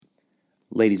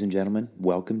Ladies and gentlemen,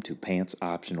 welcome to Pants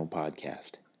Optional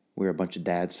Podcast. We're a bunch of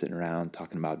dads sitting around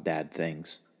talking about dad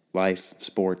things. Life,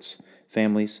 sports,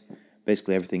 families,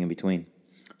 basically everything in between.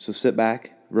 So sit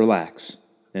back, relax,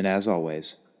 and as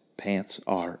always, pants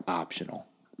are optional.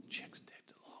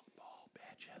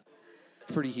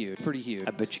 Pretty huge.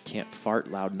 I bet you can't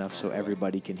fart loud enough so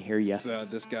everybody can hear you.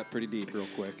 This got pretty deep real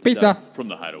quick. Pizza. From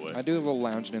the hideaway. I do a little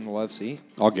lounging in the love seat.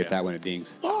 I'll get that when it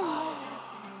dings.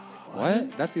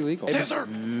 What? That's illegal.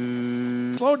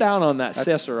 Slow down on that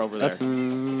scissor over there.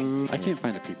 I can't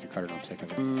find a pizza cutter and I'm sick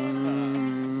of it.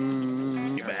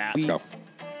 Let's go.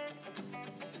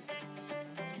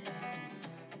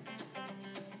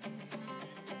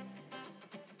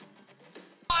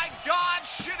 My God,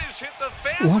 shit has hit the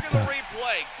fan. Look at the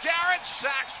replay. Garrett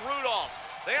sacks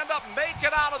Rudolph. They end up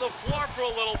making out of the floor for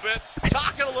a little bit,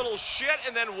 talking a little shit,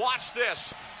 and then watch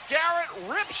this. Garrett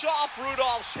rips off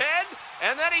Rudolph's head,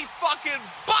 and then he fucking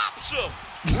bops him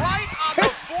right on the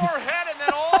forehead, and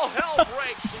then all hell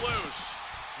breaks loose.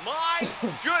 My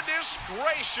goodness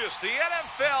gracious. The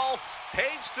NFL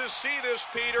hates to see this,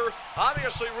 Peter.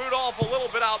 Obviously, Rudolph a little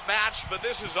bit outmatched, but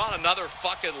this is on another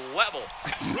fucking level.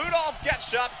 Rudolph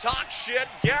gets up, talks shit.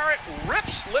 Garrett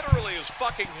rips literally his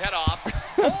fucking head off,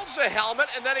 holds the helmet,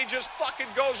 and then he just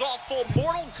fucking goes off full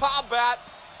Mortal Kombat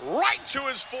right to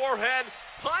his forehead.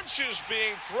 Punches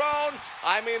being thrown.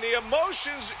 I mean, the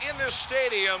emotions in this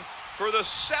stadium for the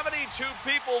 72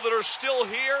 people that are still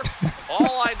here.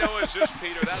 All I know is this,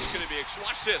 Peter. That's going to be...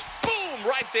 Watch this. Boom!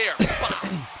 Right there.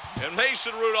 Bam. And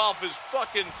Mason Rudolph is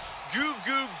fucking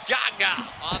goo-goo gaga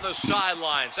on the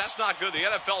sidelines. That's not good. The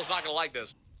NFL's not going to like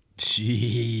this.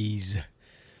 Jeez.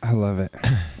 I love it.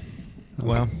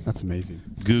 Well, That's amazing.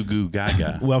 Goo goo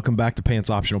gaga. welcome back to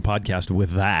Pants Optional Podcast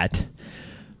with that.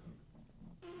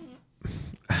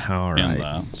 All And,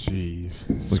 right. Jeez.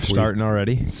 We're starting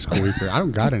already. Squeaker. I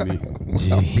don't got any.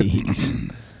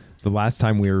 Jeez. The last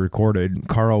time we were recorded,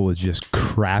 Carl was just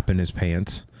crapping his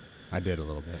pants. I did a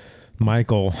little bit.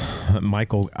 Michael,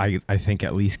 I think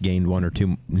at least gained one or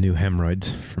two new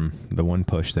hemorrhoids from the one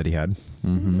push that he had.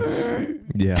 Mm-hmm.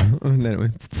 Yeah. And then it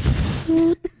went...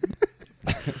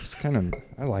 It's kind of...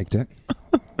 I liked it.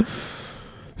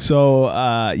 So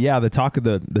yeah, the talk of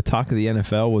the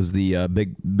NFL was the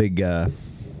big.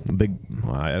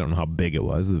 Well, I don't know how big it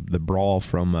was. The brawl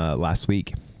from last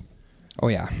week. Oh,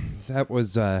 yeah. That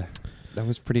was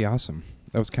pretty awesome.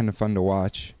 That was kind of fun to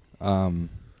watch.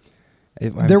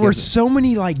 There were so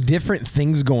many like different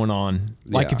things going on.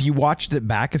 Like Yeah. if you watched it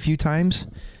back a few times,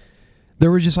 there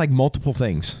were just like multiple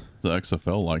things. The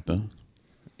XFL like that.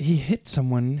 He hit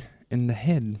someone in the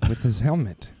head with his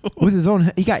helmet. With his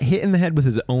own, he got hit in the head with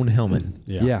his own helmet.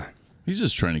 Yeah. He's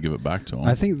just trying to give it back to him.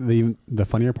 I think the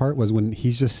funnier part was when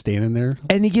he's just standing there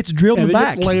And he gets drilled in and the he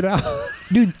back. gets laid out.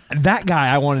 Dude, that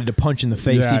guy I wanted to punch in the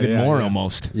face Yeah, even yeah, more yeah.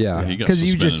 almost. Yeah. he got 'cause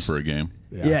you suspended just- for a game.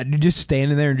 Yeah, dude, just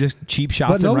standing there and just cheap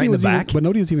shots him right in the back. But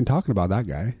nobody was even talking about that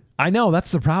guy. I know,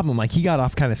 that's the problem. Like, he got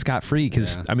off kind of scot-free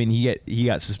because, Yeah. I mean, he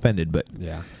got suspended, but...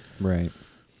 Yeah. Right.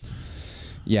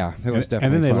 Yeah, it was And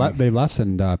definitely then funny. they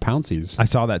lessened Pouncey's. I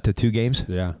saw that to 2 games.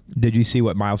 Yeah. Did you see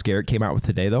what Myles Garrett came out with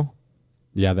today, though?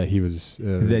 Yeah, that he was...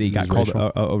 That he got called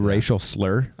a racial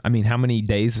slur. I mean, how many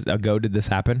days ago did this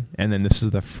happen? And then this is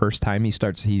the first time he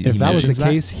starts... He If that was the mentions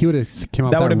case, he would have came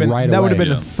out that would have been right that away. would have been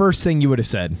Yeah. the first thing you would have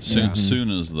said.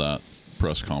 Soon as that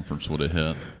press conference would have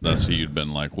hit, that's he'd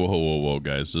been like, whoa,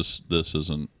 guys, this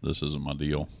isn't my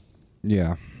deal.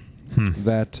 Yeah.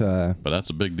 That... But that's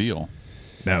a big deal.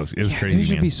 It was crazy. There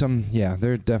should Man. be some... Yeah,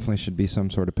 there definitely should be some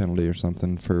sort of penalty or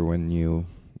something for when you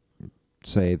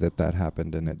say that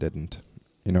happened and it didn't.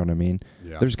 You know what I mean?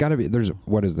 Yeah. There's got to be... There's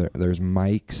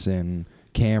mics and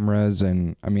cameras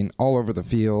and, I mean, all over the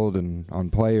field and on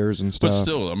players and stuff. But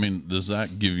still, I mean, does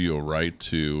that give you a right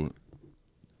to...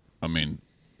 I mean,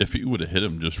 if he would have hit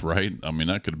him just right, I mean,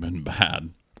 that could have been bad.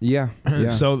 Yeah.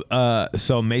 Yeah.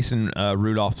 So Mason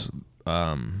Rudolph's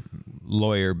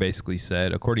lawyer basically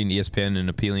said, according to ESPN, in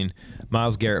appealing,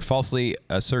 Myles Garrett falsely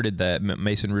asserted that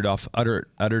Mason Rudolph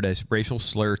uttered a racial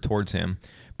slur towards him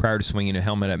prior to swinging a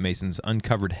helmet at Mason's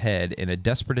uncovered head in a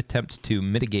desperate attempt to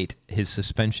mitigate his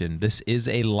suspension. This is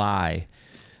a lie.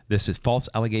 This false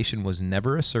allegation was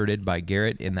never asserted by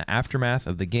Garrett in the aftermath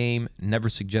of the game, never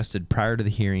suggested prior to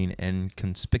the hearing, and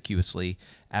conspicuously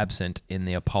absent in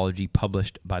the apology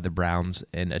published by the Browns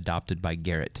and adopted by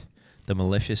Garrett. The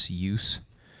malicious use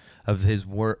of his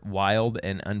wild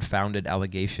and unfounded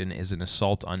allegation is an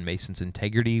assault on Mason's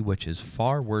integrity, which is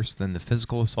far worse than the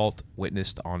physical assault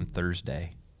witnessed on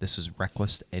Thursday. This is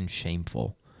reckless and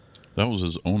shameful. That was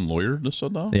his own lawyer that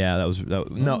said that? Yeah,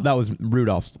 that was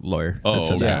Rudolph's lawyer. Oh, that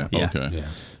said okay. that. Yeah. Okay. Yeah.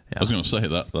 I was going to say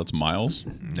that's Miles.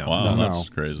 No. Wow, No. that's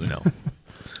crazy. No.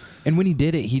 And when he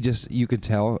did it, you could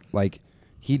tell, like,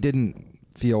 he didn't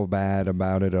feel bad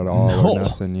about it at all No. or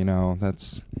nothing,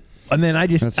 That's And then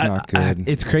That's not good.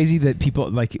 it's crazy that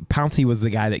people like Pouncey was the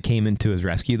guy that came into his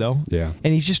rescue though. Yeah.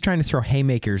 And he's just trying to throw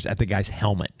haymakers at the guy's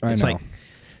helmet. I It's know. like,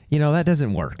 that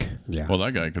doesn't work. Yeah. Well,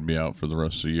 that guy could be out for the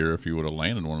rest of the year if he would have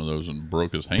landed one of those and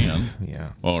broke his hand. Yeah.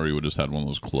 Or he would have just had one of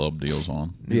those club deals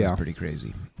on. Yeah. Pretty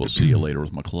crazy. We'll see you later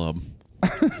with my club.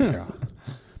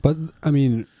 But I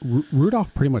mean,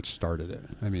 Rudolph pretty much started it.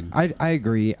 I mean, I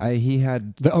agree. He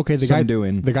had the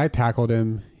the guy tackled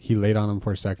him. He laid on him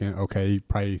for a second. Okay, he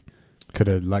probably could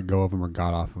have let go of him or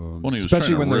got off of him. When he was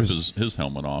Especially trying to when rip there's- his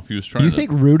helmet off, he was trying You to. think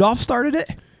Rudolph started it?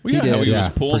 Well, yeah, He how did, he yeah.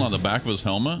 was pulling on the back of his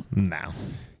helmet. No.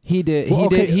 He did. Well, He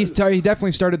okay. did. He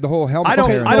definitely started the whole helmet. I don't.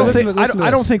 tearing I don't thing. think. listen to I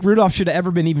don't this. think Rudolph should have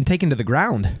ever been even taken to the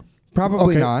ground.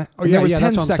 Probably not. Oh, There was 10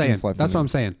 that's what I'm seconds saying. left. That's what I'm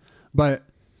saying. But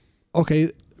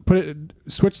okay,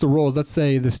 switch the roles. Let's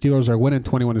say the Steelers are winning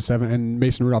 21-7, and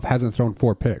Mason Rudolph hasn't thrown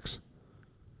 4 picks.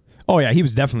 Oh yeah, he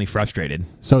was definitely frustrated.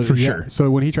 So for yeah, sure. So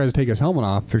when he tries to take his helmet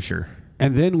off, For sure.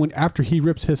 and then after he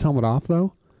rips his helmet off,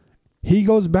 though, he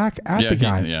goes back at Yeah, the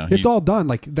guy. It's all done.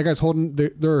 Like the guy's holding.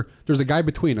 There's a guy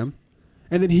between him,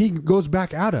 and then he goes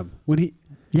back at him when he.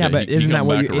 Yeah, Yeah, but he isn't that come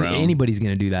what back around. anybody's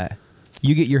going to do that?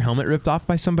 You get your helmet ripped off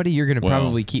by somebody, you're going to Well,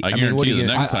 probably keep. I mean, guarantee what are you you the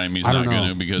gonna, next time he's I not don't going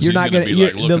know. to because you're he's not going going to be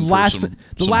like the looking last for the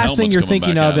some last thing helmets you're coming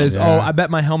thinking back of at is, him. oh, Yeah. I bet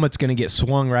my helmet's going to get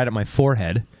swung right at my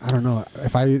forehead. I don't know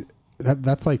if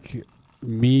that's like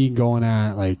me going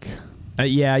at like.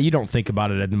 Yeah, you don't think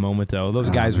about it at the moment though. Those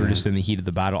guys were man. just in the heat of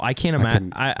the battle. I can't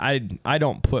imagine. I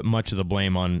don't put much of the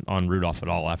blame on Rudolph at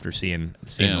all after seeing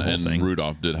the whole and thing.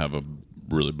 Rudolph did have a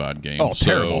really bad game. Oh,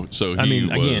 terrible. So I he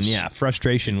mean, again, was- yeah,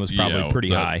 frustration was probably pretty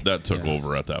that, high. That took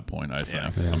over at that point, I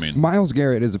think. Yeah. I mean, Myles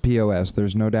Garrett is a POS.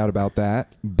 There's no doubt about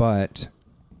that. But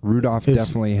Rudolph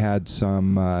definitely had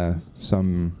some.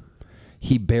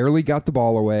 He barely got the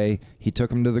ball away. He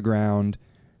took him to the ground.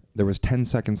 There was 10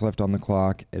 seconds left on the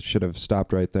clock. It should have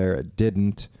stopped right there. It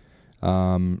didn't.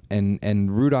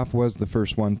 And Rudolph was the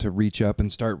first one to reach up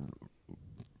and start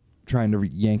trying to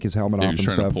yank his helmet he off was and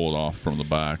trying stuff. to pull it off from the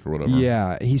back or whatever.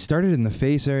 Yeah, he started in the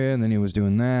face area, and then he was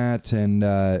doing that, and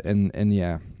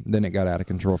yeah, then it got out of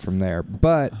control from there.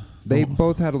 But they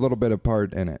both had a little bit of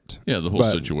part in it. Yeah, the whole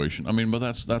But- situation. I mean, but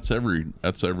that's every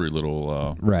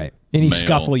little Right. Any male-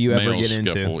 scuffle you ever male get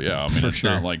into. scuffle. Yeah, I mean, For it's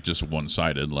sure. not like just one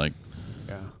sided. Like,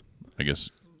 Yeah. I guess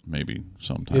maybe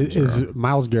sometimes. Is there are.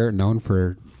 Myles Garrett known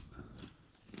for?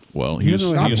 Well, He he was,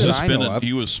 doesn't really he was have- Not that I know suspended. of.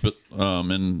 He was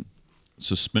in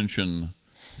suspension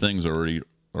things already,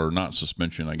 or not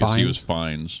suspension. I guess he was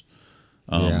fines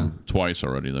twice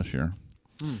already this year.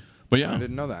 But I yeah,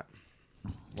 didn't know that.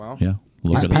 Wow. yeah.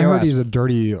 Look I at heard POS. he's a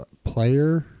dirty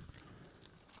player,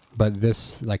 but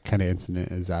this like kind of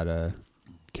incident is out of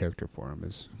character for him.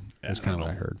 Is kind of what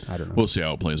I heard. I don't know. We'll see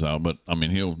how it plays out, but I mean,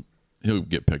 he'll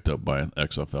get picked up by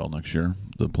XFL next year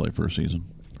to play for a season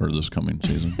or this coming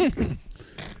season,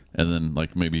 and then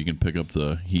like maybe you can pick up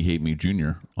the "He Hate Me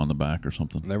Junior" on the back or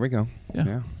something. There we go. Yeah.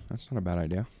 Yeah, that's not a bad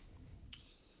idea.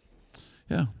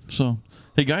 Yeah. So,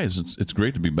 hey guys, it's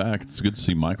great to be back. It's good to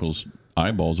see Michael's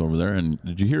eyeballs over there. And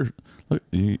did you hear? Look,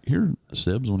 you hear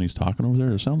Sibs when he's talking over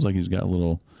there? It sounds like he's got a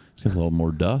little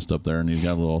more dust up there, and he's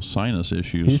got a little sinus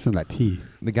issues. He needs some of that tea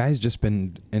The guy's just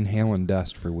been inhaling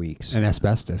dust for weeks, and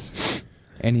asbestos.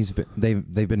 and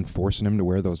they've been forcing him to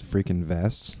wear those freaking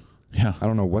vests. Yeah. I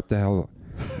don't know what the hell.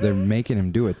 They're making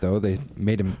him do it though. They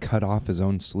made him cut off his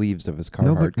own sleeves of his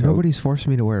Carhartt coat. Nobody's forced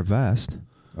me to wear a vest.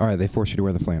 All right, they force you to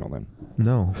wear the flannel then.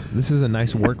 No, this is a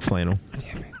nice work flannel.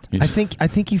 He's- I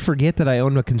think you forget that I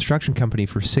owned a construction company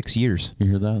for 6 years. You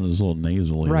hear that? There's a little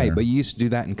nasally. Right, there. but you used to do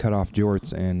that and cut off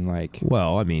jorts and like.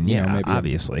 Well, I mean, You know, yeah, maybe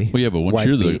obviously. Well, yeah, but once Wife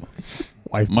you're beat.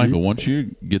 Wife Michael, beat. once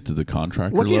you get to the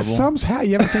contractor Look at level, Sum's hat.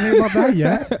 You haven't said anything about that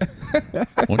yet.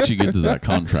 once you get to that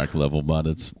contract level, but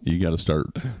you got to start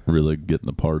really getting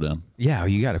the part in. Yeah,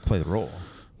 you got to play the role.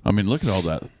 I mean, look at all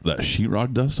that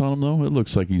sheetrock dust on him, though. It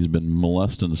looks like he's been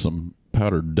molesting some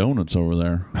powdered donuts over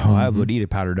there. Oh, I would eat a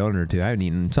powdered donut or two. I haven't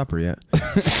eaten supper yet.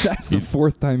 That's the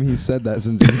fourth time he said that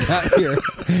since he got here.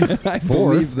 I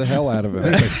believe the hell out of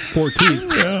him. 14.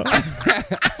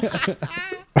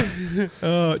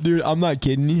 Dude, I'm not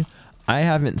kidding you. I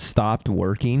haven't stopped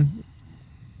working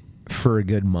for a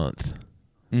good month.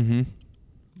 Mm-hmm.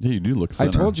 Yeah, you do look I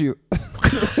thinner. told you.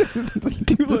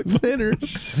 You look thinner.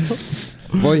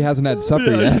 Well, he hasn't had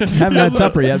supper yet. Haven't had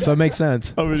supper yet, so it makes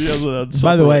sense. I mean, he hasn't had By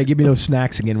supper. the way, give me those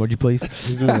snacks again, would you please?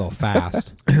 He's doing a little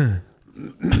fast.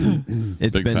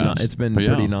 It's Big been fast. it's been But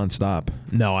pretty yeah. nonstop.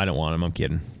 No, I don't want them. I'm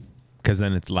kidding. Because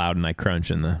then it's loud and I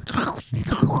crunch and the.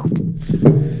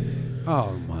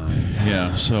 Oh my!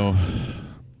 Yeah. So,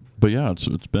 but yeah,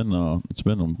 it's been a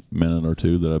minute or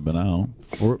two that I've been out.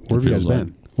 Where have you guys feels like.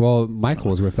 been? Well,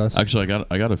 Michael was with us. Actually,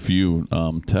 I got a few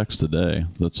texts today.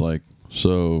 That's like,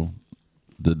 so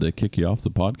did they kick you off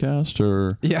the podcast,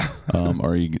 or Yeah.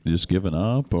 are you just giving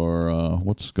up, or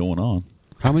what's going on?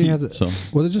 How many has it? So,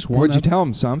 Was it just one? What'd you tell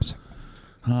him, Sumps?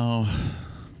 oh,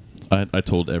 I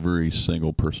told every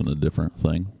single person a different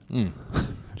thing.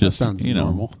 Just sounds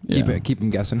normal. Yeah. Keep him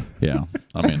guessing. Yeah.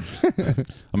 I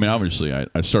mean, obviously,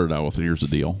 I started out with here's the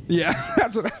deal, Yeah,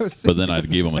 that's what I was saying. but then I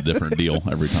gave them a different deal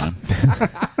every time.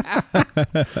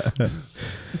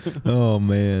 Oh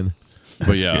man.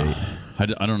 But yeah, I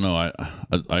don't know.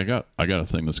 I got a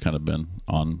thing that's kind of been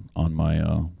on my.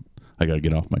 I got to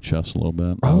get off my chest a little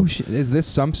bit. Oh shit! Is this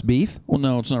Sumps beef? Well,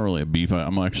 no, it's not really a beef.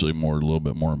 I'm actually a little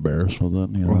bit more embarrassed with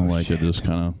it. You know, Oh, like shit. it just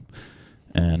kind of,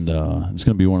 and it's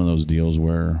gonna be one of those deals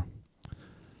where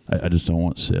I just don't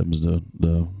want Sibs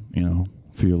to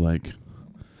feel like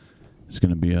it's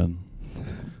gonna be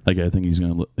like I think he's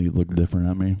gonna look different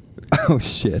at me Oh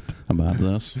shit! about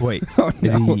this. Wait. Oh,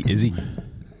 no. Is he?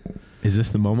 Is this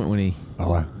the moment when he?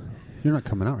 Oh, you're not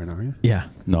coming out right now, are you? Yeah.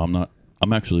 No, I'm not.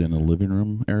 I'm actually in the living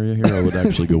room area here. I would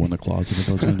actually go in the closet if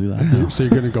I was going to do that. now. So you're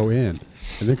going to go in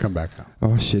and then come back out.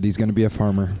 Oh shit! He's gonna be a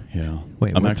farmer. Yeah.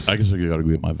 Wait, I what's- guess I got to go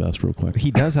get my vest real quick. He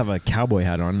does have a cowboy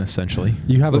hat on, essentially.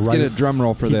 You have Let's a get riding, a drum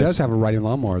roll for he this. does have a riding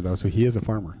lawnmower though, so he is a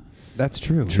farmer. That's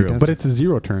true. True. He does. But it's a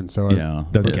zero turn, so Yeah.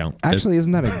 Doesn't count. Actually,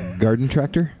 isn't that a garden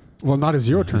tractor? well, not a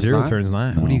zero turn. Zero turns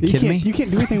not. What are you You kidding me? can't, you can't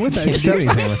do anything with that. Can't do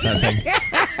anything with that thing.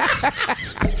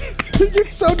 He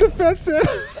gets so defensive.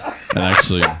 And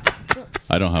actually,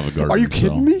 I don't have a garden. Are you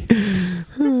kidding me?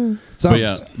 Sumps. But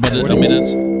yeah, but I mean,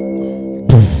 it's.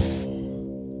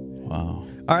 Wow.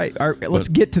 All right, let's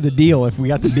get to the deal. If we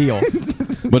got the deal,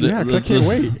 But Yeah, 'cause I can't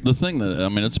wait. The thing that I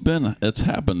mean, it's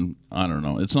happened. I don't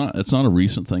know. It's not a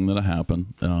recent thing that it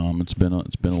happened. It's been a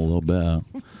little bit.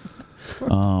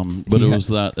 But it was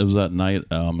that night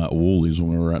at Woolies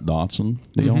when we were at Dotson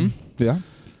deal. Yeah.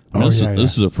 And Oh, this, yeah, is, yeah.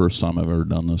 this is the first time I've ever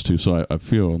done this too, so I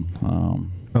feel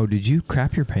oh, did you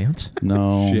crap your pants?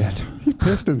 no. Shit. He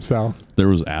pissed himself. There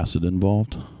was acid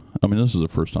involved. I mean, this is the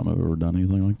first time I've ever done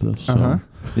anything like this. So, Uh huh.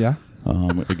 Yeah.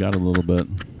 it got a little bit.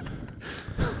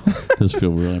 Just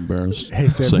feel really embarrassed Hey,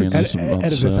 Sam, saying this edit about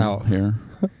this Seb out. here.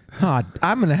 Oh,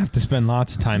 I'm gonna have to spend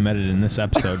lots of time editing this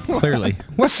episode. Clearly,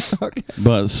 What? Okay.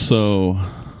 But so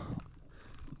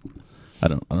I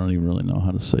don't even really know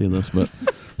how to say this, but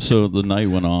so the night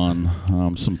went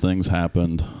on. Some things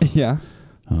happened. Yeah.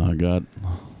 I got,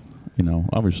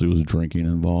 obviously was drinking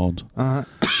involved. Uh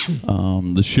huh.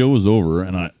 The show was over,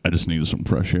 and I just needed some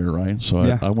fresh air, right? So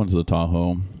Yeah. I went to the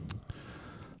Tahoe.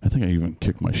 I think I even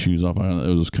kicked my shoes off.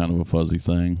 It was kind of a fuzzy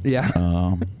thing.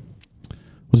 Yeah.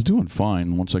 Was doing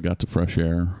fine once I got to fresh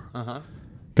air.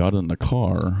 Got in the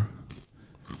car,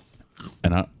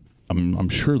 and I'm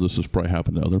sure this has probably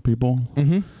happened to other people.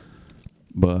 Mm-hmm.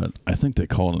 But I think they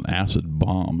call it an acid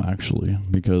bomb, actually,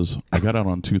 because I got out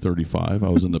on 235. I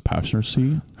was in the passenger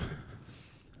seat,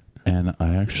 and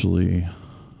I actually,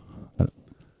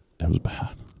 it was bad.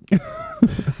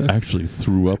 I actually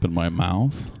threw up in my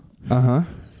mouth Uh huh.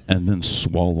 and then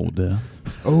swallowed it,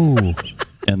 Oh.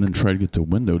 and then tried to get the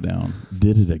window down.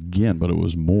 Did it again, but it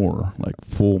was more like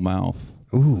full mouth.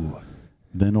 Ooh.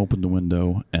 Then opened the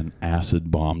window and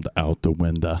acid bombed out the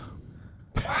window.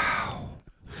 Wow.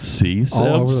 See, All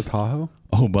over the Sebs? Tahoe?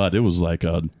 Oh, bud, it was like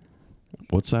a,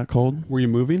 what's that called? Were you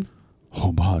moving?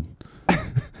 Oh, bud.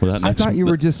 Well, that I next- thought you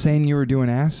were just saying you were doing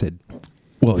acid.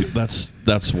 Well,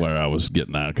 that's where I was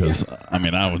getting at, because I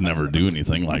mean I would never do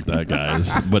anything like that, guys.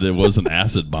 But it was an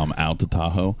acid bomb out to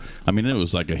Tahoe. I mean, it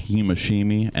was like a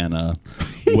Himashimi and a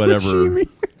whatever.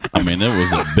 I mean, it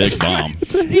was a big bomb.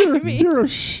 It's a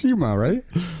Hiroshima, right?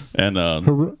 And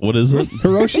what is it?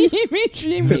 Hiroshi?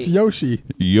 It's Yoshi.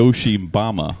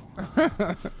 Yoshibama.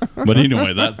 But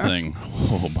anyway, that thing.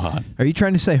 Oh, God. are you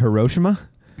trying to say Hiroshima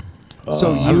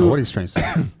So I don't know what he's trying to say.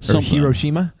 or Something.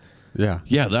 Hiroshima? Yeah.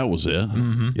 Yeah, that was it.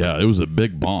 Yeah, it was a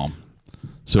big bomb.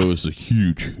 So it was a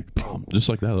huge, huge bomb. Just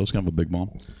like that. That was kind of a big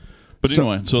bomb. But So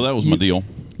anyway, so that was my deal.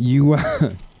 You.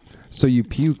 So you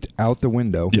puked out the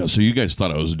window. Yeah, so you guys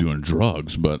thought I was doing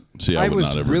drugs, but see, I would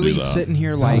was not ever really do that. sitting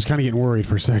here I like was kind of getting worried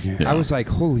for a second. Yeah. I was like,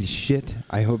 holy shit!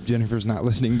 I hope Jennifer's not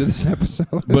listening to this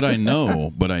episode. But I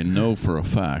know for a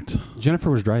fact Jennifer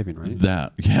was driving, right?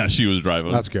 that she was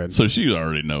driving. That's good. So she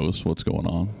already knows what's going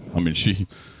on.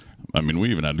 I mean, we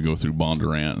even had to go through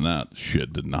Bondurant, and that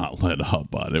shit did not let up.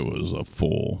 But it was a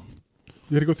full.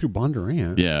 You had to go through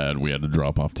Bondurant. Yeah, and we had to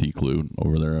drop off T-Clue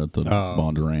over there at the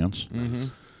Bondurants. Mm-hmm.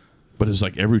 But it's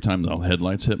like every time the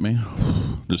headlights hit me,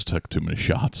 just took too many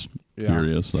shots. Yeah.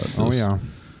 Furious. Oh yeah.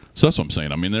 So that's what I'm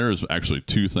saying. I mean, there is actually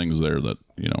two things there that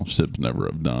Sibs never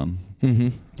have done. Mm-hmm.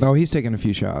 Oh, he's taking a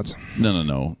few shots.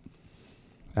 No.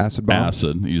 Acid bomb.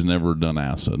 Acid. He's never done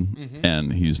acid,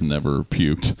 and he's never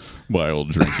puked while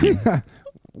drinking.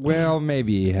 Well,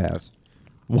 maybe he has.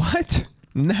 What?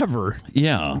 Never.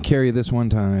 Yeah. Carrie, this one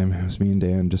time, it was me and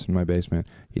Dan just in my basement.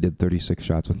 He did 36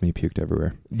 shots with me, puked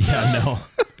everywhere. Yeah, no.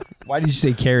 Why did you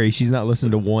say Carrie? She's not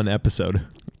listening to one episode.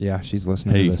 Yeah, she's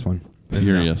listening Hey. to this one.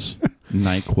 Furious.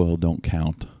 NyQuil don't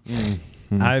count.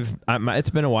 It's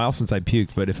been a while since I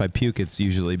puked, but if I puke, it's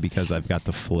usually because I've got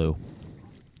the flu.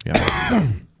 Yeah.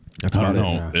 That's I don't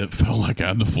about know. It felt like I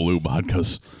had the flu,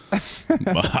 because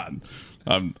I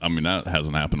mean, that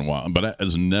hasn't happened in a while, but that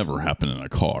has never happened in a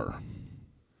car.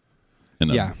 In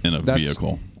a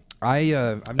vehicle.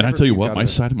 I've And I tell you what, my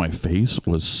side of my face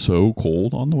was so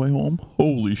cold on the way home.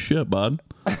 Holy shit, bud.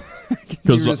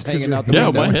 You were just hanging out the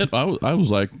window. my head, I was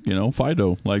like,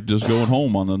 Fido, like just going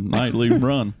home on the nightly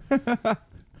run.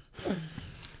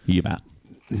 Yeah.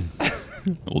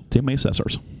 Well, Timmy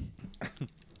Assessors.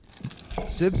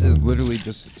 Sibs is literally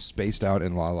just spaced out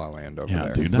in La La Land over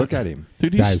there. Dude, Look at him.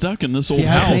 Dude, he's Guys, stuck in this old He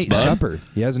house, hasn't ate bud. supper.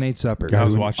 He hasn't ate supper. I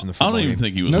was watching the I football don't even game.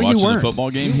 think he was No, you watching the weren't.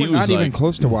 football game. You He were was not even like,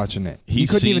 close to watching it. You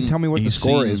he's couldn't even seen- tell me what the he's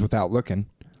score seen- is without looking.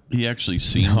 he actually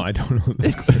seen. No, I don't know.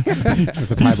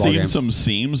 It's a tie He's ball seen game. some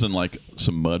seams and like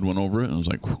some mud went over it, and it was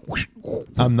like, whoosh, whoosh.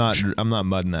 I'm not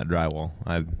mudding that drywall.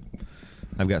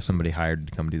 I've got somebody hired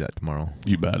to come do that tomorrow.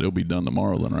 You bet it'll be done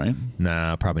tomorrow, then, right?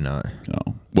 Nah, probably not.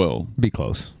 Oh, well, Be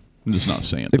close. I'm just not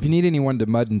saying. If you need anyone to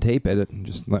mud and tape it,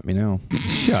 just let me know.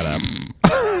 Shut up.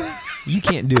 You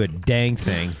can't do a dang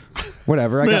thing.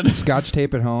 Whatever. I got Man. the scotch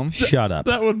tape at home. Shut up.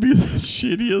 that would be the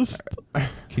shittiest.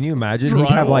 Can you imagine? He'd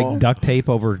have Drywall. like duct tape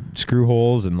over screw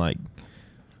holes and like.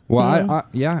 Well,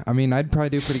 I mean, I'd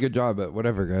probably do a pretty good job, but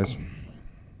whatever, guys.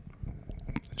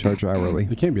 I charge hourly.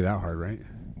 It can't be that hard, right?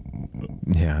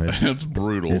 Yeah. That's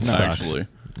brutal, It sucks. actually.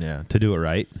 Yeah. To do it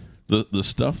right. The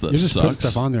stuff that You're just putting sucks.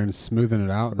 stuff on there and smoothing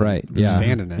it out. Right. And Yeah.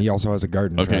 sanding it. He also has a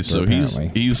garden Okay, tractor, so apparently.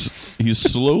 he's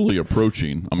slowly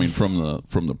approaching. I mean, from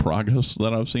the progress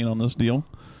that I've seen on this deal,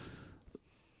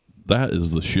 that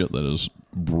is the shit that is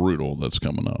brutal. That's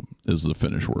coming up is the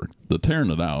finish work. The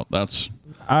tearing it out. That's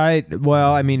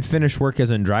finish work as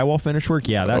in drywall finish work.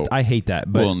 Yeah, that Oh. I hate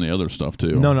that. But well, and the other stuff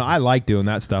too. no, I like doing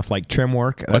that stuff like trim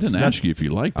work. I didn't ask you if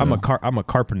you liked. I'm them. I'm a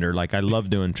carpenter. Like I love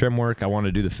doing trim work. I want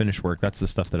to do the finish work. That's the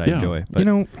stuff that I Yeah. enjoy. But you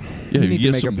know, Yeah, you you need to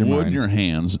get make some up your wood in mind. your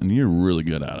hands, and you're really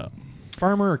good at it.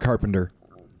 Farmer or carpenter?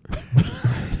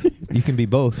 you can be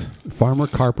both. Farmer,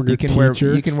 carpenter, You can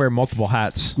teacher. wear multiple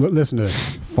hats. Listen to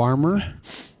this. Farmer,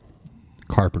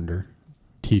 carpenter,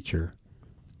 teacher,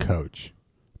 coach,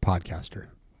 podcaster,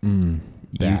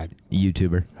 dad,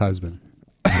 YouTuber. husband,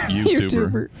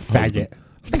 YouTuber. faggot.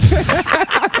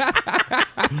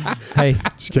 Hey,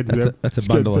 Just kidding, Zip. that's a Just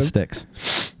bundle of kidding,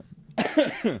 sticks.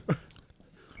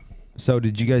 So,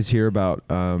 did you guys hear about?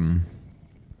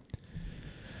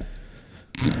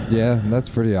 Yeah, that's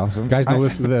pretty awesome. Guys, now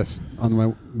listen to this. On the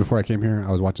way before I came here,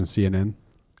 I was watching CNN.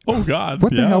 Oh God!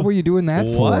 What the hell were you doing that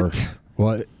What? for?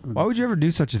 Well, Why would you ever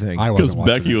do such a thing? I Because wasn't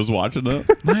watching Becky it. was watching it.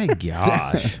 My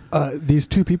gosh. These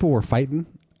two people were fighting.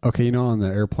 Okay, you know, on the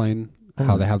airplane,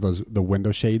 how they have the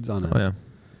window shades on it. Oh yeah.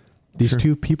 These Sure.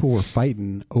 two people were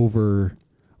fighting over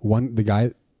the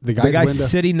guy's The guy window.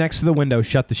 sitting next to the window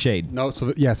shut the shade. No, so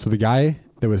the guy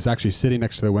that was actually sitting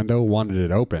next to the window wanted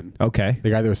it open. Okay. The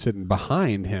guy that was sitting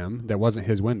behind him, that wasn't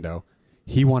his window,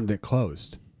 he wanted it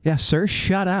closed. Yeah, sir,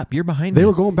 shut up. You're behind They me.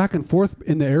 were going back and forth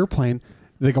in the airplane.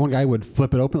 The one guy would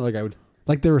flip it open, the other guy would,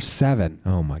 like there were 7.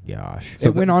 Oh my gosh.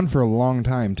 It went on for a long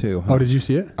time too. Huh? Oh, did you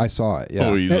see it? I saw it. Yeah.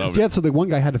 Oh, he's Yeah, so the one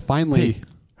guy had to finally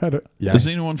Hey. yeah. Is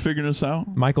anyone figuring this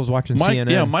out? Michael's watching Mike,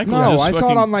 CNN. yeah, Michael. no, just I saw it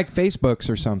fucking on like Facebooks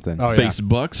or something. Oh, yeah.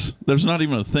 Facebooks. There's not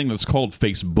even a thing that's called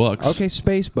Facebooks. Okay,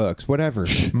 Spacebooks, whatever.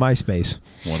 MySpace.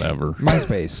 Whatever.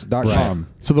 MySpace.com.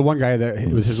 So the one guy that it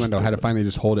was his window had to finally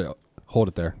just hold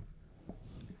it there.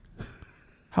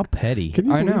 How petty. Can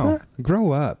you I believe know. that?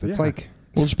 Grow up. It's Yeah. like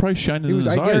Well, it's probably shining he was.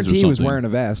 in his I eyes or guarantee he was something. wearing a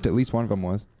vest. At least one of them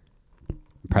was.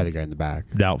 Probably the guy in the back.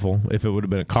 Doubtful. If it would have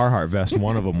been a Carhartt vest,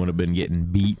 one of them would have been getting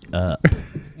beat up.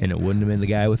 And it wouldn't have been the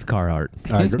guy with the Carhartt.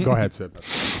 All right, go ahead, Sid.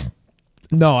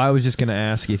 No, I was just going to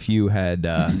ask if you had.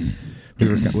 We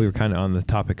were kind of on the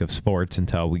topic of sports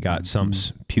until we got some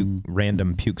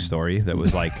random puke story that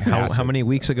was like how many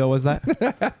weeks ago was that?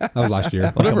 That was last year.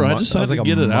 Whatever. I month- just that had was to like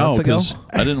a get it out month ago? because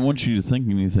I didn't want you to think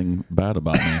anything bad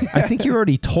about me. I think you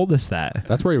already told us that.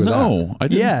 That's where he was at. No, I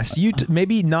didn't. Yes, you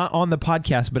maybe not on the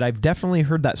podcast, but I've definitely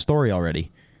heard that story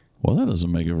already. Well, that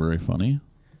doesn't make it very funny.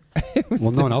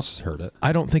 Well, no one else has heard it.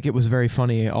 I don't think it was very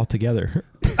funny altogether.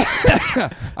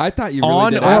 I thought you really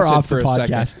On did or acid off for the a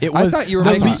second. podcast. It I was thought you were the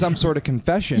making lead- some sort of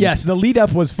confession. Yes, the lead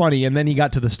up was funny, and then he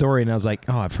got to the story, and I was like,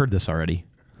 oh, I've heard this already.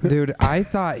 Dude, I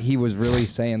thought he was really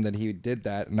saying that he did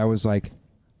that, and I was like,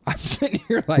 I'm sitting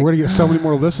here like, We're gonna get so many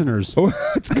more listeners.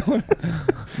 what's going on?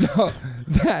 No,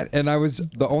 that, and I was,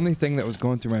 the only thing that was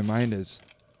going through my mind is,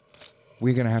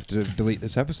 we're going to have to delete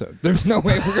this episode. There's no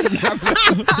way we're going to be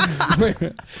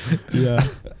having Yeah.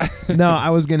 No, I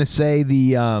was gonna say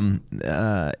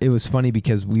it was funny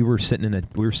because we were sitting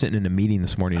in a meeting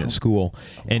this morning at school,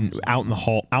 and out in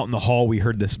the hall we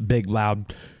heard this big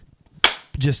loud,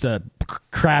 just a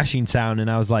crashing sound, and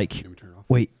I was like,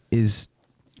 wait, is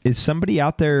somebody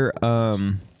out there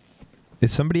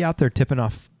tipping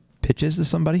off pitches to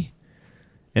somebody?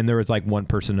 And there was like one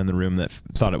person in the room that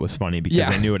thought it was funny because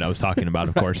Yeah. they knew what I was talking about,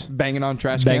 of course. banging on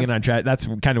trash Banging cans. on trash. That's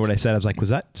kind of what I said. I was like, was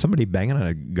that somebody banging on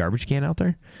a garbage can out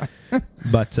there?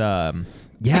 But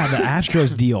yeah, the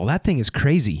Astros deal. That thing is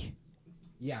crazy.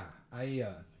 Yeah,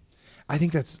 I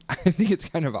think it's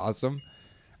kind of awesome.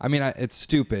 I mean, it's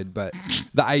stupid, but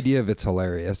the idea of it's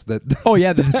hilarious. That Oh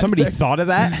yeah, that somebody thought of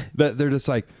that. that they're just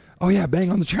like, oh yeah,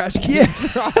 bang on the trash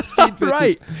cans for off-speed pitches.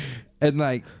 Right. And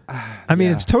like, I mean,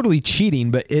 it's totally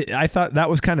cheating, but I thought that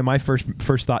was kind of my first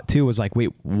thought too. Was like, wait,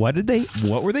 what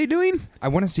were they doing? I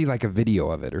want to see like a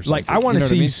video of it or something. Like, I want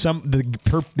to You know see what I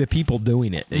mean? the people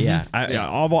doing it. Yeah,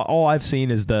 all I've seen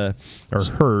is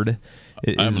heard.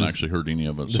 I haven't actually heard any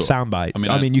of it. The sound bites.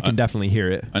 I mean, you can definitely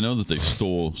hear it. I know that they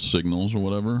stole signals or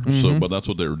whatever. Mm-hmm. So, but that's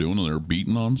what they were doing, and they were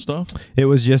beating on stuff. It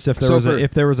was just if So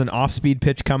if there was an off-speed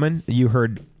pitch coming, you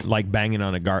heard like banging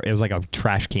on a it was like a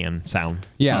trash can sound.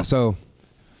 Yeah. So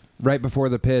right before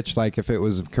the pitch, like if it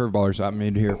was a curveball or something,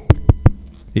 you'd hear,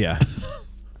 Yeah,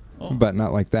 but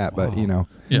not like that. But you know,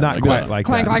 Yeah, not like quite that. like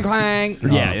clang, that. clang,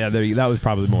 clang. Yeah, that was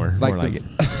probably more Like like it.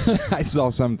 I saw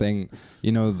something,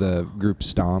 you know, the group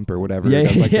Stomp or whatever. Yeah, it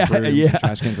does, like yeah, the brooms yeah. and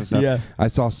trash cans and stuff. Yeah. I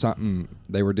saw something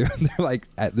they were doing. They're like,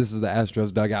 this is the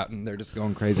Astros dugout, and they're just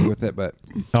going crazy with it. But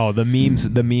Oh, the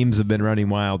memes have been running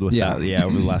wild with Yeah. that. Yeah,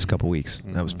 over the last couple weeks,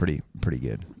 that was pretty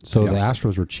good. So the Yeah.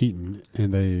 Astros were cheating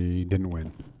and they didn't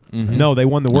win. No, they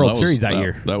won the Well, World that Series was, that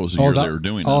year. That was the year they were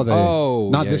doing it. Not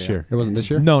yeah, this yeah. year. It wasn't this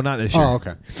year. No, not this year. Oh,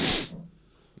 okay.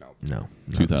 No,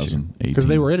 2018. Because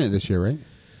they were in it this year, right?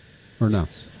 Or no?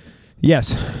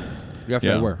 Yes, yes,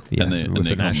 Yeah. they were. Yes, and with they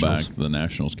the come Nationals. back. The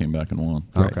Nationals came back and won.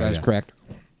 Okay, That's yeah. correct.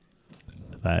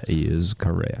 that is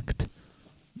correct.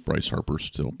 Bryce Harper's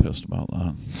still pissed about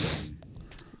that.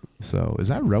 So is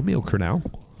that Romeo Cornell?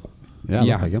 Yeah,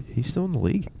 Yeah. I'll take him. He's still in the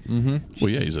league. Mm-hmm. Well,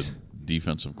 yeah, he's a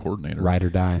defensive coordinator. Ride or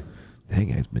die. That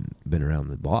guy's been around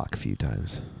the block a few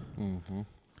times.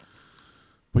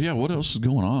 But yeah, what else is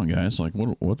going on, guys? Like,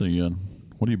 what have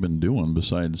you been doing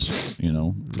besides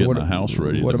getting the house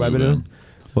ready? What to have I move been in? doing?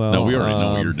 Well, No, we already know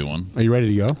what you're doing. Are you ready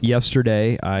to go?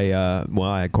 Yesterday, I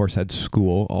of course had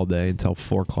school all day until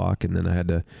 4:00, and then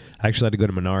I actually had to go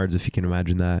to Menards, if you can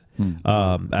imagine that.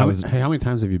 How many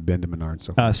times have you been to Menards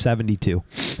so far? 72.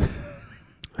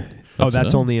 That's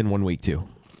That's it? only in 1 week too.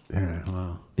 Yeah,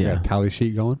 wow. Yeah. You got a tally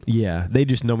sheet going? Yeah, they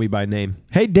just know me by name.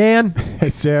 Hey Dan, Hey,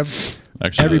 Sam.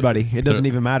 Actually, everybody. It doesn't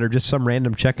even matter. Just some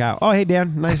random checkout. Oh, hey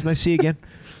Dan, nice to see you again.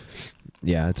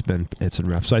 Yeah, it's been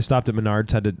rough. So I stopped at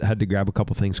Menards, had to grab a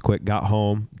couple things quick. Got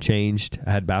home, changed.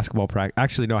 I had basketball practice.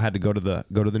 Actually, no, I had to go to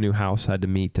the new house. I had to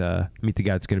meet the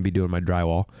guy that's going to be doing my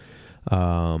drywall.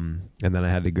 And then I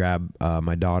had to grab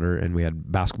my daughter, and we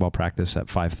had basketball practice at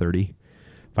 5:30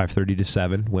 to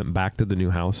 7. Went back to the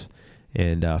new house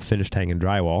and finished hanging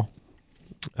drywall.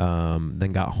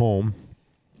 Then got home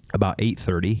about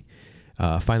 8:30.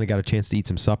 Finally got a chance to eat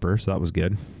some supper, so that was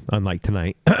good. Unlike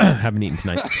tonight, haven't eaten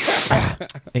tonight.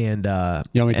 And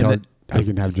You want me to tell then- I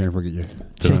can have Jennifer get you.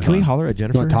 can we holler at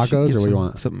Jennifer? You want tacos She or what get do you some-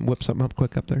 want? Something, whip something up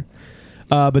quick up there.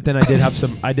 But then I did have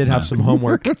some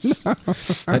homework.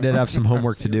 I did have some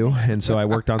homework to do, and so I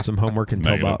worked on some homework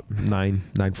until Negative. about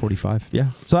 9:45. Yeah,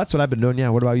 so that's what I've been doing. Yeah,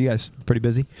 what about you guys? Pretty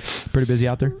busy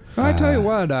out there. I tell you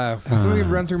what, let me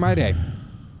run through my day.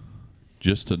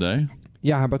 just today?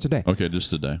 Yeah, how about today? Okay,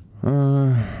 just today.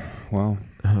 Well,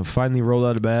 Finally rolled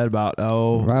out of bed about I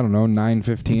don't know,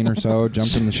 9:15 or so.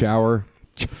 Jumped in the shower.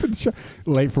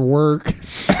 Late for work.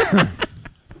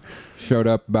 Showed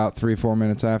up about 3-4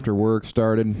 minutes after work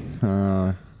started.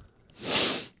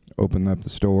 Opened up the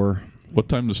store. What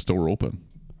time does the store open?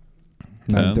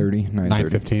 9:30. 9:30.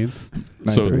 9:15.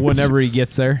 9:30. whenever he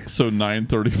gets there. So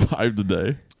 9:35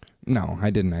 today. No, I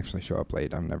didn't actually show up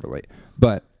late. I'm never late.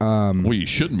 But Well, you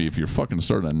shouldn't be if you're fucking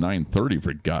starting at 9:30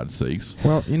 for God's sakes.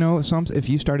 well, you know, if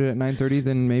you started at 9:30,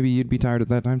 then maybe you'd be tired at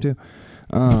that time too.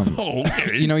 Oh,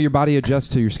 okay. You know, your body adjusts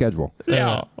to your schedule.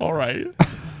 yeah. All right.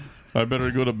 I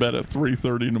better go to bed at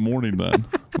 3:30 in the morning then.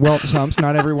 Well,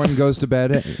 not everyone goes to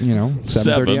bed at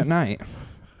 7:30 at night.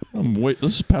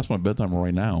 This is past my bedtime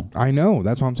right now. I know,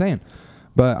 that's what I'm saying.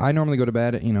 But I normally go to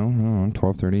bed at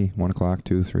 12:30, 1 o'clock,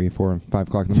 2, 3, 4, 5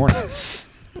 o'clock in the morning.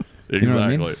 Exactly. You know what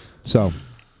I mean? So.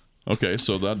 Okay,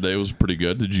 so that day was pretty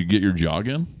good. Did you get your jog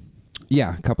in?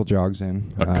 Yeah, a couple jogs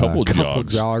in. A couple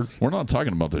jogs. We're not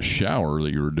talking about the shower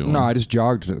that you were doing. No, I just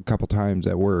jogged a couple times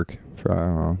at work. For, I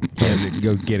don't know. Yeah,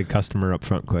 go get a customer up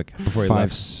front quick before you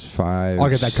left. I'll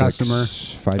get that customer.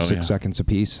 6 seconds a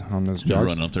piece on those He's jogs.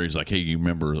 running up there. He's like, "Hey, you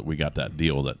remember that we got that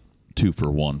deal that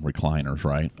 2-for-1 recliners,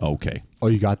 right? Okay." Oh,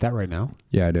 you got that right now?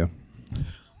 Yeah, I do.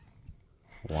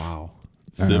 Wow.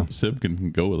 Sib can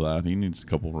go with that. He needs a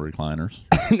couple of recliners.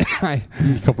 You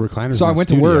need a couple recliners. So in I the went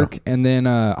studio. to work, and then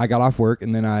I got off work,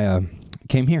 and then I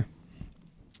came here.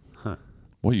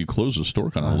 Well, you closed the store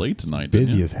kind of late tonight, didn't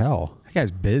Busy you? as hell. That guy's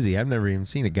busy. I've never even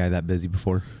seen a guy that busy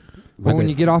before. Well, when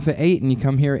you get off at 8 and you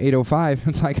come here at 8:05,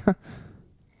 it's like,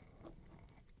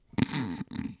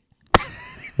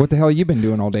 what the hell you been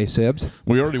doing all day, Sibs?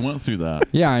 We already went through that.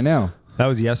 Yeah, I know. That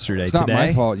was yesterday. It's not Today,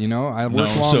 my fault, I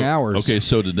work long hours. Okay,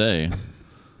 so today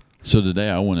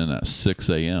I went in at 6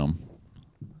 a.m.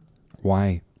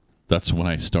 Why? That's when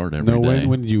I start every No, day.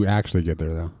 when did you actually get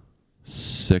there, though?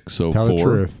 6:04. Tell the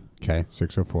truth. Okay,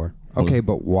 6:04. Okay,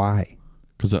 but why?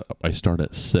 Because I start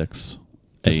at 6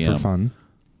 Just a.m. for fun.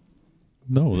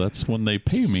 No, that's when they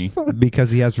pay me.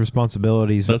 because he has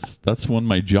responsibilities. That's when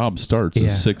my job starts. Yeah.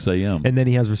 Is 6 a.m. And then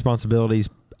he has responsibilities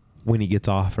when he gets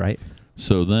off, right?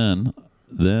 So then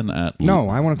at No,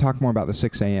 I want to talk more about the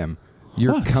 6 a.m.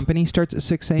 Your What? company starts at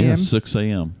 6 a.m.? Yeah, 6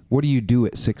 a.m. What do you do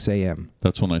at 6 a.m.?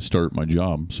 That's when I start my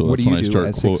job. So What that's do you when I do start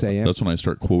at 6 a.m.? That's when I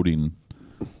start quoting.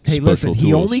 Hey, special listen,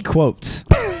 he tools. only quotes.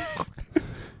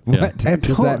 What And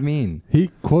does that mean? He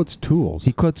quotes tools.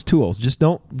 He quotes tools. Just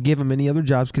don't give him any other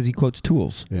jobs because he quotes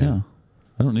tools. Yeah.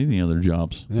 I don't need any other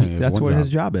jobs. Yeah, he has That's one what his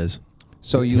job is.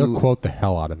 So He'll quote the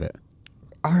hell out of it.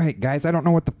 All right, guys, I don't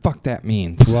know what the fuck that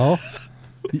means. Well,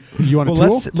 you want a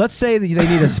Well, tool? let's say that they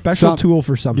need a special tool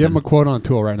for something. Give him a quote on a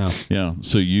tool right now. Yeah.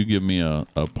 So you give me a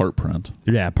part print.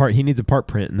 Yeah, he needs a part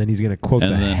print, and then he's going to quote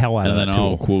And the then, hell out and of then that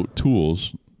I'll tool. quote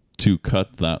tools to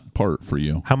cut that part for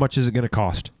you. How much is it going to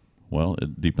cost? Well,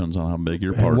 it depends on how big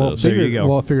your part is. There you go.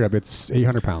 Well, figure it up. It's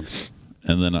 800 pounds.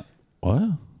 And then,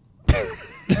 what?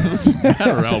 It doesn't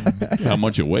matter how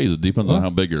much it weighs. It depends on how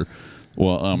big your.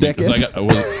 Well, because I got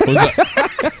was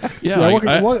that, yeah,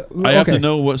 I have to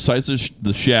know what size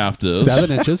the shaft is. 7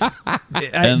 inches.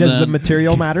 And Does the then-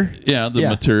 material matter? Yeah, the Yeah.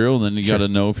 material. And then you got to Sure.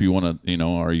 know if you want to.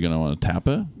 Are you going to want to tap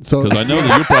it? So- Because I know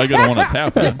that you're probably going to want to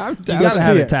tap it. You got to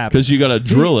have it tapped. Because you got to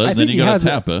drill it, I and then think you he got has to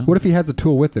tap it. What if he has a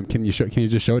tool with him? Can you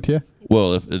just show it to you?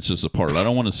 Well, if it's just a part, I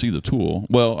don't want to see the tool.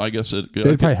 Well, I guess it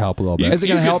It'd probably help a little bit. Is it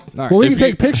going to help? All right. Well, we If can you-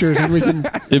 take pictures and we can.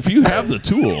 If you have the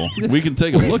tool, we can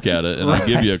take a look at it, and I'll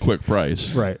give you a quick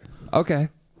price. Right. Okay.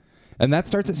 And that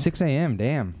starts at 6 a.m.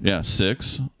 Damn. Yeah,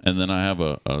 6, and then I have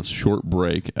a short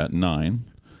break at 9,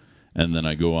 and then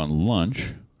I go on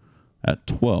lunch at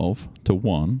 12 to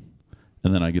 1,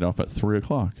 and then I get off at 3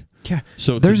 o'clock. Yeah.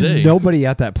 So There's today, nobody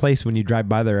at that place when you drive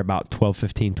by there about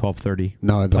 12:15, 12:30.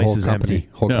 No, the place whole is company. empty.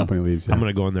 Whole Yeah. company leaves. Yeah. I'm going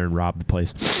to go in there and rob the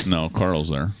place. No, Carl's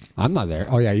there. I'm not there.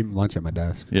 Oh yeah, you lunch at my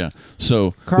desk. Yeah.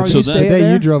 So, Carl, so you then, stay The day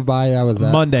there? you drove by, I was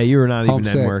at Monday, you were not even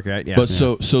Homesick. at work, right? Yeah. but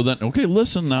so then, okay,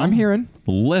 listen now. I'm hearing.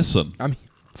 Listen. I'm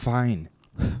fine.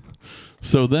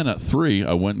 So then at 3,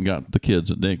 I went and got the kids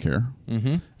at daycare,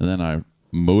 and then I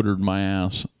motored my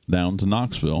ass down to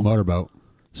Knoxville. motorboat.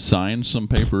 Signed some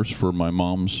papers for my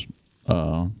mom's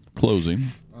closing.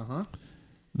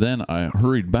 Then I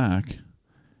hurried back,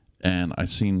 and I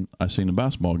seen a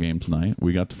basketball game tonight.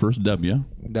 We got the first W,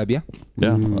 W.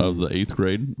 yeah, of the 8th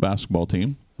grade basketball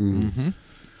team.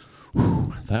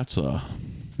 Whew, that's And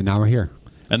now we're here.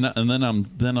 and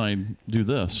then I do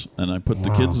this, and I put the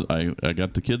kids. I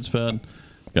got the kids fed,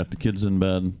 got the kids in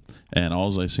bed, and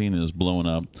all I seen is blowing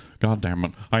up. God damn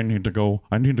it! I need to go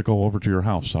over to your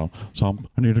house. So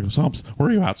I need to go. Somps, where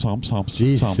are you at? Somps.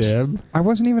 Jeez, Sib. I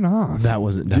wasn't even off. that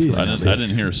wasn't definitely. Jeez. I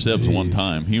didn't hear Sibs one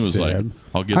time. He was like, Sib.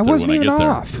 "I'll get I there wasn't when I even get there."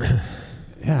 off.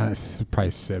 Yeah, it's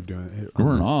probably Sib doing it. We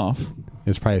weren't off.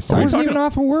 It's probably I side, wasn't talking- even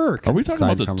off of work. Are we talking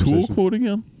Side about the tool conversation. quote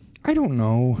again? I don't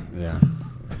know. Yeah.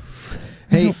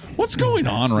 Hey, What's going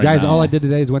on right Guys, now? all I did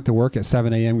today is went to work at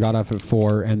 7 a.m., got up at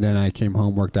 4, and then I came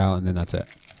home, worked out, and then that's it.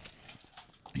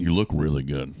 You look really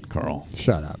good, Carl.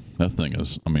 Shut up. That thing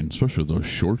is. I mean, especially with those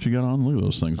shorts you got on. Look at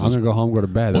those things. I'm going to go home, go to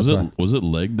bed. Was That's it was it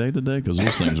leg day today? Because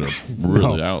those things are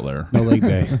really out there. no leg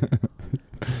day.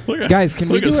 Look at, Guys, can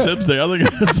we look at do it? Sibs Day. I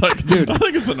think it's like, dude. I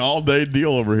think it's an all day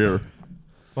deal over here.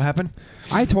 What happened?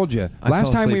 I told you I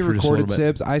last fell time we asleep for just a recorded little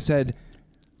bit. Sibs. I said,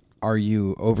 "Are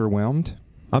you overwhelmed?"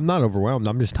 I'm not overwhelmed.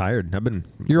 I'm just tired. I've been.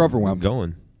 You're overwhelmed.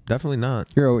 Going. Definitely not.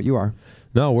 You are.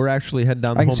 No, we're actually heading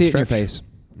down the I can home see it in your stretch. face.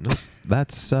 No,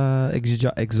 that's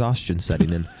exhaustion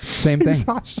setting in. Same thing.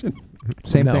 Exhaustion.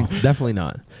 Same No, thing. definitely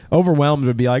not. Overwhelmed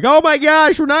would be like, oh my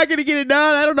gosh, we're not going to get it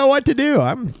done. I don't know what to do.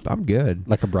 I'm good.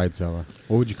 Like a bridezilla.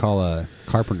 What would you call a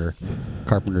carpenter?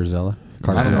 Carpenterzilla?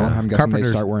 I don't know. I'm guessing they Carpenters-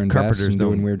 start wearing vests carpenters and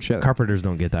doing don't- weird shit. Carpenters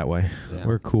don't get that way. Yeah.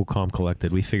 We're cool, calm,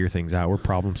 collected. We figure things out. We're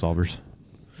problem solvers.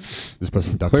 Just put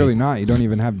some duct Clearly tape. not. You don't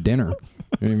even have dinner.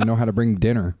 You don't even know how to bring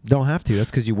dinner. Don't have to.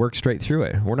 That's because you work straight through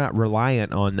it. We're not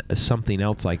reliant on something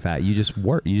else like that. You just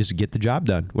work. You just get the job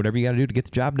done. Whatever you got to do to get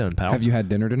the job done, pal. Have you had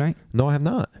dinner tonight? No, I have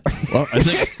not. Well, I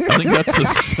think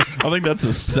that's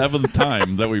the seventh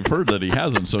time that we've heard that he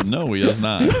hasn't. So no, he has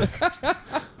not.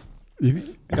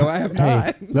 No, I have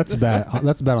Hey, let's bet.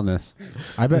 Let's bet on this.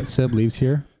 I bet Sib leaves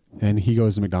here and he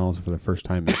goes to McDonald's for the first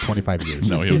time in 25 years.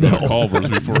 No, he'll go to Culver's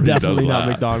before he does Definitely not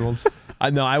that. McDonald's.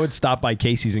 I would stop by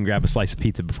Casey's and grab a slice of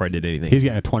pizza before I did anything. He's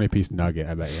getting a 20-piece nugget,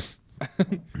 I bet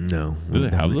you. No. Do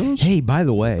they have those? Hey, by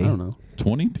the way, I don't know.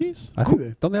 20 piece? I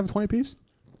think don't they have a 20-piece?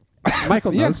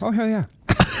 Michael Yeah. knows. Oh hell yeah.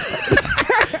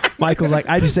 Michael's like,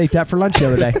 I just ate that for lunch the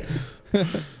other day.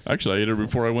 Actually, I ate it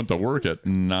before I went to work at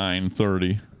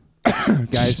 9:30.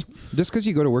 Guys, just because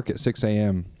you go to work at 6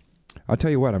 a.m., I'll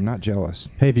tell you what, I'm not jealous.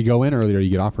 Hey, if you go in earlier,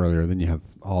 you get off earlier, then you have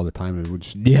all the time. It would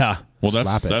just Yeah. Well,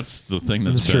 Slap it. that's the thing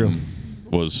that's That's true. been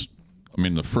was. I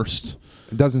mean, the first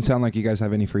It doesn't sound like you guys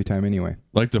have any free time anyway.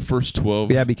 the first 12.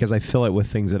 Yeah, because I fill it with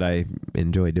things that I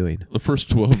enjoy doing. The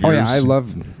first 12 years. Oh yeah, I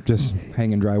love just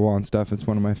hanging drywall and stuff. It's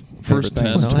one of my first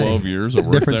favorite 10, things. 12 years of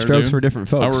work Different there, strokes dude. for different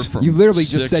I folks. worked from You literally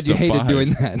just 6 said you to hated 5.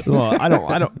 doing that. Well, I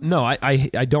don't. No,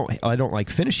 I don't like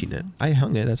finishing it. I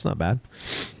hung it. That's not bad.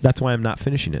 That's why I'm not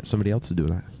finishing it. Somebody else is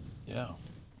doing that. Yeah.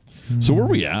 So where are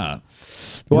we at?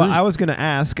 Well, I was gonna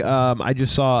ask. I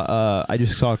just saw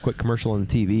a quick commercial on the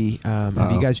TV.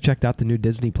 Have you guys checked out the new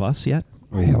Disney Plus yet?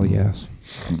 Oh, hell yes.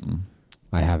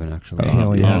 I haven't actually.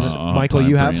 Hell yes. Michael, time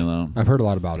you for have? any of that. I've heard a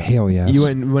lot about it. Hell yes. You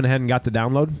went ahead and got the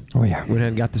download. Oh yeah. Went ahead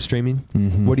and got the streaming.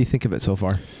 Mhm. What do you think of it so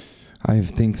far? I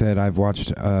think that I've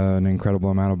watched an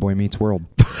incredible amount of Boy Meets World.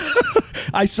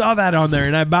 I saw that on there,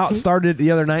 and I about started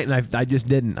the other night, and I just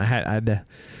didn't. I had to.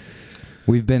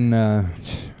 We've been. I'm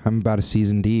about a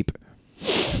season deep.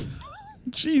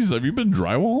 Jeez, have you been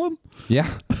drywalling? Yeah.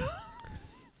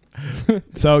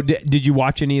 So did you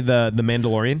watch any of the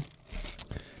Mandalorian?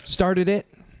 Started it.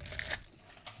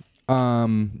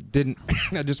 Didn't.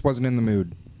 I just wasn't in the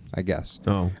mood, I guess.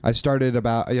 Oh, I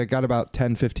got about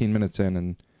 10, 15 minutes in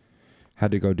and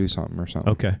had to go do something or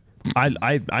something. okay.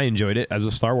 I enjoyed it as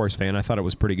a Star Wars fan. I thought it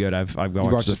was pretty good. I've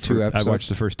watched the two I episodes? watched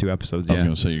the first 2 episodes. I was Yeah,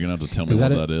 going to say, you're going to have to tell me Is what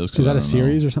that that is. 'cause is I that a don't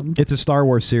series know. or something? it's a Star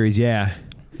Wars series. Yeah.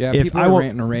 Yeah, If people I are won't-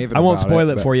 ranting and raving I won't about spoil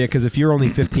it but- for you because if you're only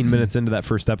 15 minutes into that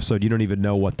first episode, you don't even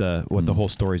know what the whole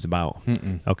story's about.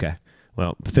 Mm-mm. Okay.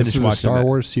 Well, This finish is watching a Star it.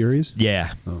 Wars series.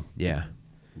 Yeah. Oh. Yeah.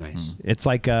 Nice. It's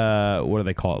like what do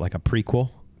they call it? Like a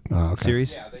prequel Oh, okay.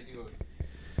 series. Yeah, they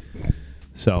do.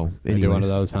 So, They do one anyways, of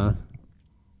those, huh?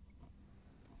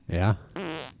 Yeah.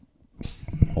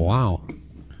 Wow.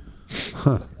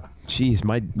 Huh. jeez,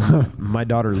 my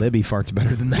daughter Libby farts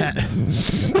better than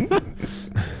that.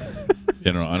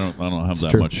 You know, I don't have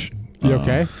that true. much. You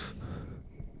okay?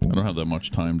 I don't have that much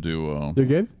time to. You're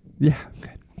good? Yeah.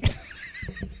 Okay.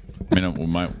 I mean, we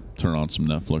might turn on some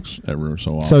Netflix every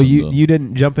so often. So you to- you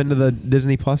didn't jump into the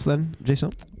Disney Plus then,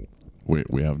 Jason?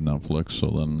 we have Netflix, so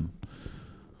then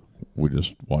we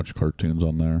just watch cartoons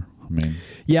on there. I mean,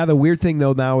 Yeah, the weird thing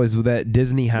though now is that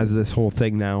Disney has this whole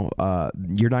thing now.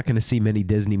 You're not going to see many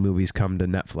Disney movies come to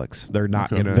Netflix. They're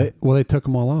not Okay. going to. They took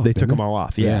them all off. They didn't took them all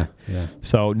off. Yeah. Yeah.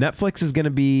 So Netflix is going to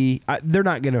be. They're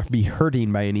not going to be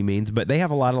hurting by any means, but they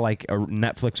have a lot of like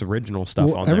Netflix original stuff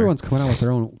Well, on everyone's there. coming out with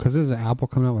their own. Because isn't Apple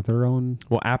coming out with their own?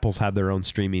 Well, Apple's had their own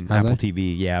streaming, Have Apple they?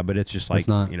 TV. Yeah, but it's just like It's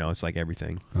not- it's like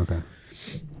everything. Okay.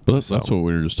 but that's what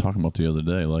we were just talking about the other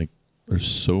day. Like, there's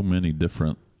so many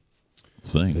different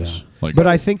things. Yeah. Like, But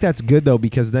I think that's good though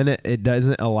because then it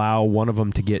doesn't allow one of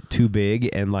them to get too big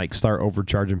and like start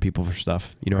overcharging people for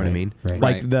stuff. You know what I Right, mean? right.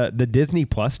 Like Right. the Disney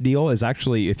Plus deal is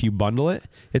actually if you bundle it,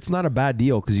 it's not a bad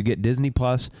deal because you get Disney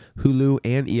Plus, Hulu,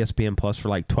 and ESPN Plus for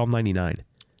like $12.99.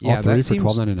 Yeah, all three that for seems.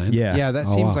 $12.99. Yeah. Yeah, that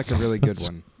Oh, seems wow. like a really good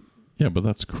one. yeah, but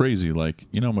that's crazy. Like,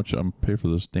 you know how much I'm pay for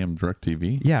this damn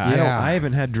DirecTV? Yeah, Yeah. I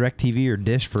haven't had DirecTV or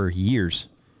Dish for years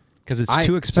because it's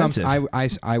too expensive.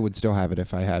 I would still have it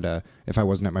if I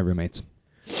wasn't at my roommate's.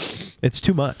 It's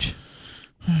too much.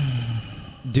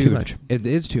 Dude, much. it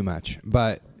is too much.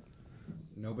 But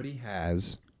nobody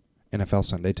has NFL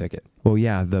Sunday Ticket. Well,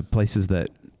 yeah, the places that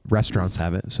restaurants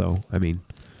have it. So I mean,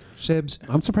 Sibs.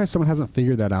 I'm surprised someone hasn't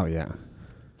figured that out yet.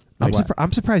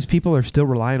 I'm surprised people are still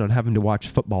relying on having to watch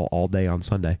football all day on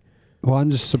Sunday. Well, I'm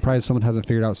just surprised someone hasn't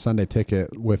figured out Sunday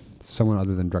Ticket with someone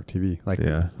other than DirecTV. Like,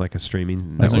 like a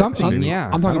streaming. like Something, yeah.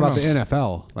 I'm talking I about don't the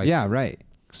NFL. Like, yeah, right.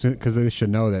 because they should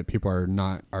know that people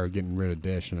are getting rid of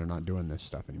Dish and they're not doing this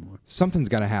stuff anymore. Something's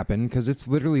got to happen because it's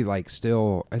literally like it's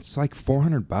like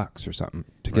 $400 or something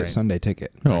to get Right. Sunday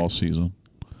Ticket. All season.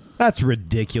 That's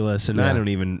ridiculous, and I Yeah. don't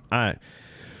even. I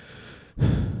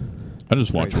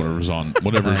just watch whatever's on.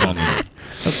 Whatever's on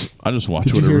the. I just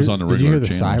watch whatever's on the Did you regular hear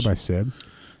the sigh channels. by Sib?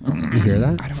 Did you hear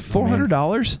that?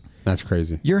 $400. That's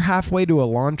crazy. You're halfway to a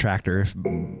lawn tractor. If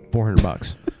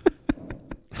 $400.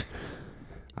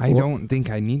 I don't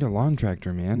think I need a lawn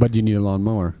tractor, man. But you need a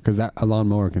lawnmower because a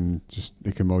lawnmower can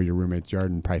mow your roommate's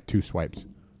yard in probably 2 swipes.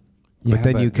 yeah,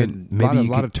 then you could- a lot, maybe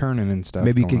you lot could- of turning and stuff.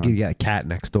 Maybe you could going on. get a cat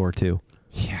next door too.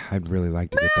 Yeah, I'd really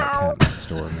like to get that cat next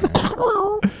door, man.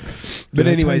 But Did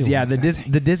I anyways, tell you? yeah,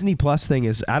 the Disney Plus thing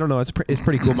is, I don't know, it's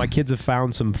pretty cool. My kids have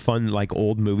found some fun like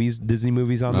old movies, Disney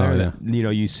movies on there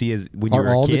that you see as when you were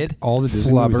a kid. all the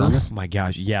Disney movies on there? Oh my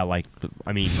gosh, yeah, like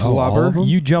I mean, Oh, all of them?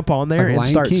 you jump on there Like and Lion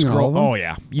start King, all of them? scrolling. Oh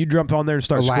yeah, you jump on there and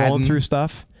start Aladdin. scrolling through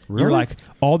stuff. Really? You're like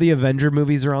all the Avenger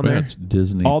movies are on there. That's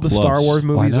Disney. All the Plus. Star Wars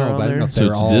movies know, are on but I there. don't know if So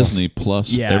they're it's all Disney plus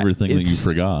Yeah, everything that you it's-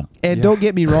 forgot. And Yeah. don't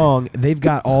get me wrong, they've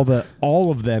got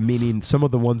all of them, meaning some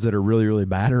of the ones that are really really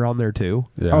bad are on there too.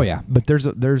 Yeah. Oh yeah. But there's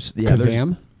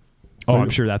Kazam? Oh, I'm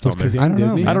sure that's Was on there. Kazam I don't know.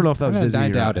 Disney? man. I don't know if that was I Disney I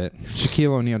or doubt not. it.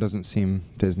 Shaquille O'Neal doesn't seem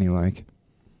Disney-like.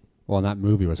 Well, that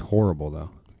movie was horrible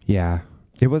though. Yeah.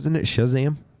 It wasn't it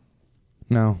Shazam?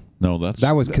 No. No, that's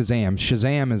That was Kazam.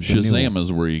 Shazam is the new Shazam one.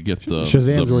 is where you get the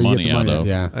Shazam's where you money get the money out of,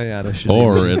 Yeah. Oh yeah, that's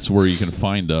or it's where you can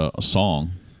find a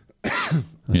song. A You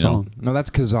know? song. No,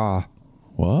 that's Kazaa.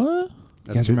 What?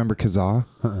 You guys remember Kazaa?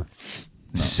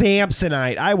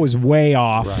 Samsonite. I was way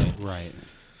off. Right.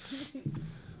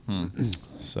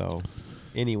 So,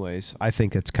 anyways, I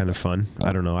think it's kind of fun.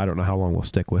 I don't know how long we'll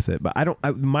stick with it, but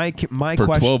my For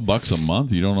question. $12 a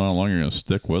month, you don't know how long you're going to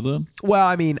stick with it? Well,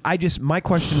 I mean, my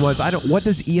question was, what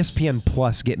does ESPN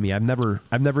Plus get me? I've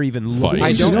never even looked. Fights.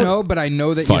 I don't know, but I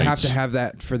know that you have Fights. to have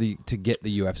that to get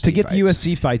the UFC To get fights. the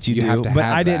UFC fights, you do, have to but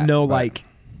have I didn't that, know but- like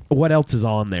what else is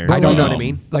on there. I You don't know know. what I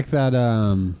mean? Like that.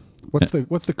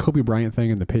 What's the Kobe Bryant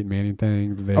thing and the Peyton Manning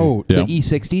thing? Oh, Yeah. the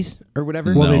E60s or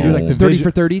whatever? well, they do like the 30 vision-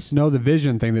 for 30s? No, the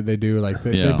vision thing that they do. Like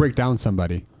they Yeah. break down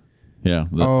somebody. Yeah.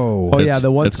 Oh. Oh yeah, It's-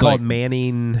 the one's it's called like-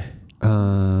 Manning.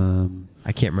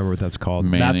 I can't remember what that's called.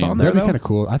 That's Manning. on there. That'd be though? kind of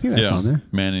cool. I think that's Yeah. on there.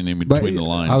 Manning in But between the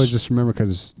lines. I was just remember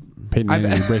because Peyton I Manning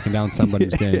bet- was breaking down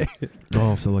somebody's game. Oh, I'll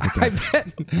have to look at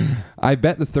that. I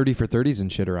bet the 30 for 30s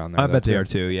and shit are on there. I though, bet they too. are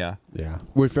too. Yeah, Yeah,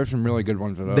 We've got some really good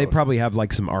ones of those. they probably have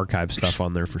like some archive stuff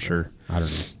on there for sure. I don't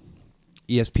know.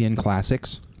 ESPN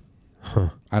Classics.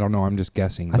 I don't know. I'm just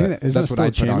guessing. I think but that, isn't that's that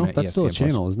what still a I put on channel? at That's still a ESPN Plus.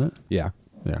 channel, isn't it? Yeah.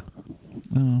 Yeah,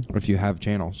 If you have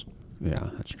channels. yeah,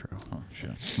 that's true. Oh,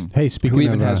 shit. Hey, speaking Who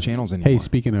even of, has channels Hey, anymore?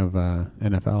 speaking of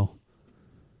NFL,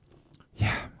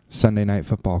 Yeah. Sunday Night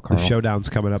Football, The Carl. showdown's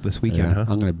coming up this weekend, yeah, huh?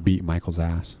 I'm gonna beat Michael's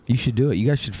ass. You should do it. You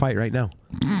guys should fight right now.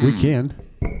 We can.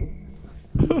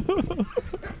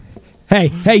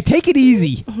 Hey, take it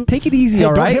easy. Take it easy, Hey,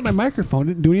 all don't right? hit my microphone.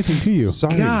 Didn't do anything to you.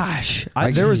 Sorry. Gosh,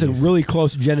 I- there was a really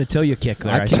close genitalia kick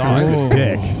there. I, I saw it. can't-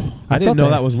 Dick. I didn't thought know that-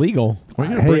 that was legal. We're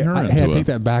going to bring her I into take it.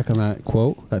 that back on that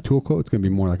quote. That Tool quote. It's gonna be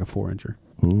more like a 4-incher.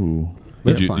 Ooh. But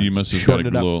Did it's you, fine. you must have got Shorten a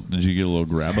it up. little. Did you get a little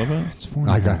grab of it? It's 4.5.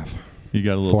 I got You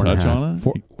got a little 4.5. touch on it?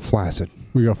 Four- Flaccid.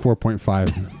 We got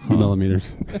 4.5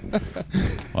 millimeters.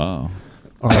 Wow.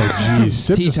 Oh, jeez.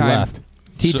 Sib Tea just time. left.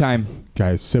 Tea So- time.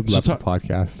 Guys, Sib So left the talk-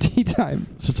 podcast. Tea time.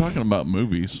 So talking about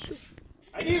movies,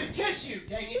 I need a tissue,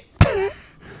 dang it.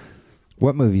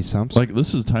 What movie, Sumps? like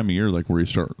this is the time of year like where you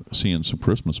start seeing some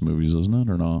Christmas movies, isn't it,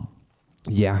 or not?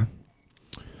 Yeah.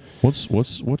 What's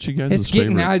you guys' It's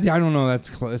getting. favorite? I don't know. That's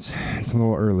close. It's a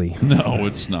little early. No,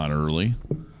 it's not early.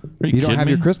 Are you You don't kidding have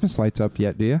me? your Christmas lights up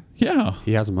yet, do you? Yeah.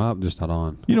 He has them up, just not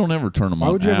on. You don't ever turn them Why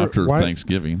on would you ever- after why-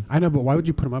 Thanksgiving. I know, but why would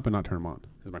you put them up and not turn them on?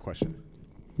 Is my question.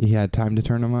 You had time to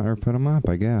turn them up or put them up,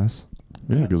 I guess.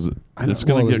 Yeah, because I know- it's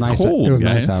going well, to it get was nice. cold. It was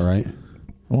guys. nice out, right?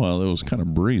 Well, it was kind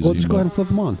of breezy. Well, just go but- ahead and flip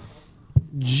them on.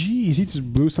 Jeez, he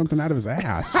just blew something out of his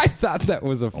ass. I thought that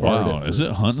was a fart. Wow, at is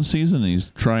first. it hunting season? And he's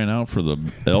trying out for the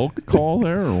elk call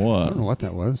there, or I don't what? know what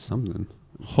that was. Something.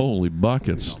 Holy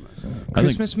buckets! I think-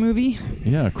 Christmas movie?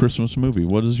 yeah, Christmas movie.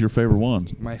 What is your favorite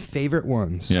one? My favorite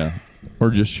ones. Yeah, or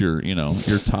just your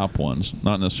your top ones,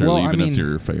 not necessarily Well, I even if mean- they're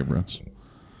your favorites.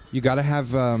 You got to have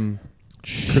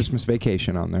Christmas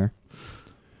Vacation on there.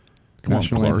 Come on,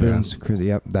 National Clark. Lampoon's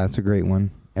Yep, that's a great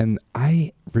one. And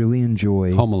I really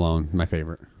enjoy Home Alone, my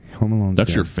favorite. Home Alone's That's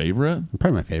good. your favorite?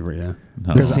 Probably my favorite. Yeah.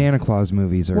 No. The Santa Claus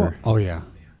movies are Well, oh yeah.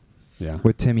 Yeah.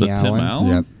 with Timmy The Allen. Tim Allen?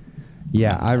 Yep.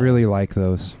 Yeah, I really like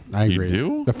those. I You agree.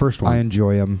 do? The first one. I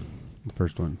enjoy them. The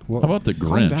first one. Well, How about the calm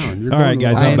Grinch? down. You're All right, going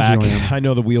guys, to I'm I back. enjoy 'em. I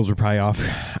know the wheels are probably off.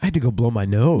 I had to go blow my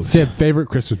nose. Sid, favorite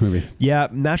Christmas movie? Yeah,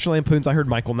 National Lampoon's. I heard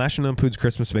Michael. National Lampoon's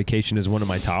Christmas Vacation is one of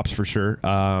my tops for sure.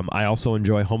 I also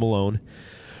enjoy Home Alone.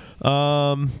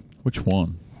 Which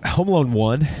one? Home Alone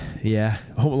 1, yeah.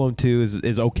 Home Alone 2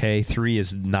 is okay. 3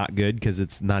 is not good because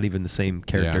it's not even the same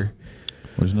character.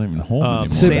 Well, he's not even home anymore.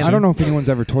 Sid, Sandy. I don't know if anyone's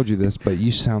ever told you this, but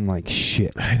you sound like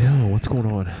shit. I know. What's going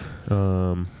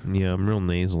on? Yeah, I'm real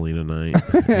nasally tonight.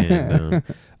 And,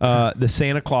 the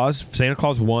Santa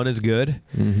Claus 1 is good.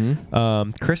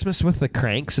 Mm-hmm. Christmas with the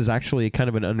Cranks is actually kind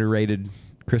of an underrated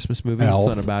Christmas movie. Elf.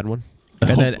 It's not a bad one.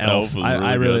 And then Elf Elf. is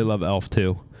I really really good. love Elf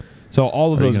too. So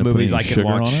all of Are you those gonna put movies any I can sugar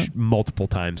on watch it? multiple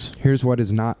times. Here's what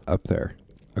is not up there: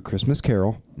 A Christmas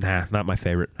Carol. Nah, not my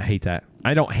favorite. I hate that.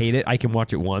 I don't hate it. I can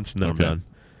watch it once and then Okay. I'm done.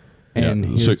 And Yeah.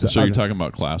 here's So, the you're other- talking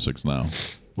about classics now.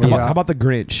 Yeah. How about the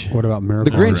Grinch? What about The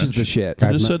Miracle? Grinch Grinch. is the shit. I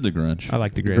Guys, just my- said the Grinch. I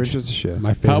like the The Grinch. Grinch is the shit.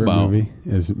 My favorite about- movie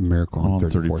is Miracle on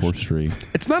 34th Street.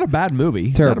 It's not a bad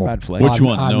movie. Terrible. Not a bad flick. Which I've-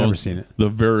 one? I've No, never seen it. The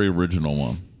very original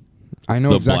one. I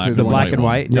know The exactly black The the and black one. and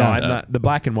one. white? No, Yeah. I'm not. The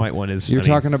black and white one is. You're I mean,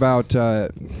 talking about.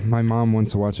 My mom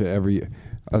wants to watch it every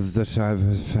of the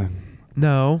time.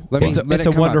 No. Let me. It's a, let it's it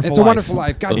a come out. wonderful. It's a wonderful life.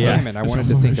 life. God Yeah. damn it! I wanted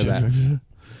to think of that.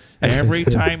 Every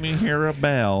time you hear a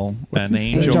bell, an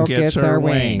he say? angel gets her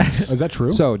wings. Is that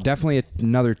true? So definitely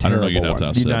another I don't know. terrible You'd have to one.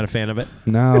 ask You're Sid. not a fan of it.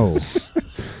 No,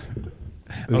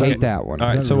 Okay. hate that one. All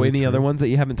right. that So really any true? other ones that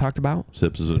you haven't talked about?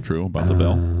 Sips, is it true about the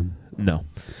bell? No.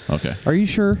 Okay. Are you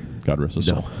sure? God rest his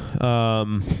soul.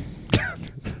 No.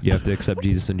 You have to accept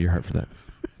Jesus into your heart for that.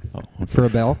 For a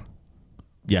bell?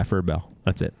 Yeah, for a bell.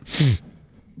 That's it.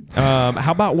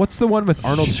 How about what's the one with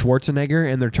Arnold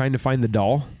Schwarzenegger and they're trying to find the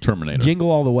doll? Terminator. Jingle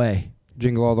All the Way.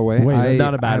 Jingle All the Way. Wait,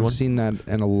 not a bad I've one. seen that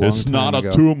in a long It's time not ago.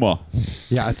 a tumor.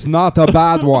 Yeah, it's not a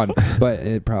bad one, but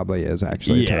it probably is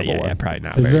actually a terrible one. probably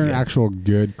not. Is very there an good. actual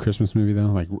good Christmas movie though?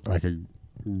 Like a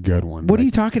good one? What are Like-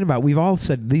 you talking about? We've all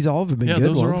said these all have been Yeah, good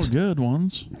those are ones. all good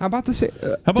ones. How about the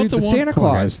How about dude, the one- Santa Come on,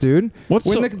 Claus, guys. dude? What's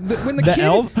when so- when the The kid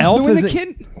elf when the isn't-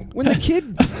 kid when the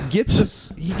kid gets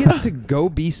this he gets to go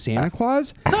be Santa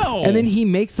Claus. No. And then he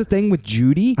makes the thing with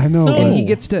Judy. I know. And he No.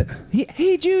 gets to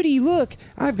hey Judy, look,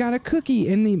 I've got a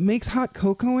cookie, and he makes hot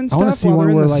cocoa and I wanna stuff see while one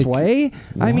they're in where, the like- sleigh.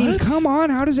 I mean, What? come on,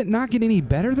 how does it not get any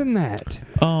better than that?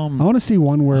 I want to see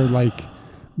one where like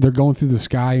they're going through the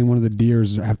sky and one of the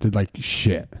deers have to like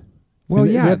shit. Well, And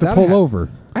they yeah, have to that pull ha- over.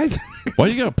 Why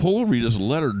you got to pull over? You just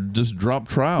let her just drop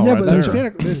trowel Yeah, right but there.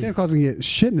 the Santa Claus can get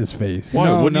shit in his face. Why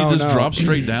No, wouldn't no, he just no. drop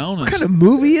straight down? What kind of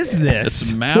movie is this?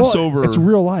 It's mass Well, over. It's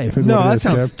real life. Is No, what it that is,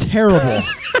 sounds Tip. terrible.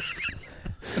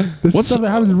 This is What's stuff that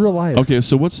happens in real life. Okay,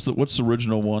 so what's the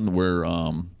original one where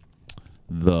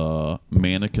the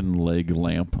mannequin leg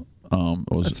lamp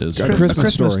is A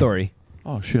Christmas Story.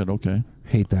 Oh shit! Okay.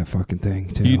 Hate that fucking thing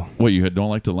too. You don't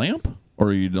like the lamp,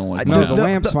 or you don't like No, the the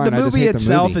lamp's fine. The I just movie hate the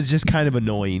itself movie. is just kind of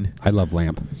annoying. I love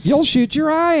Lamp. You'll shoot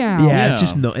your eye out. Yeah,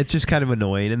 Yeah. it's just kind of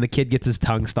annoying, and the kid gets his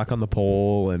tongue stuck on the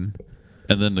pole. And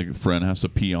And then the friend has to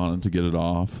pee on it to get it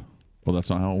off. Well, that's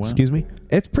not how it went. excuse me,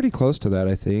 It's pretty close to that,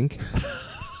 I think.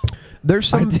 there's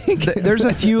some. There's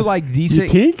a few like You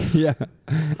decent. think? Yeah.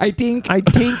 I think I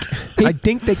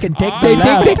think they can take they the think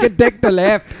left. they can take the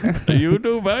left. You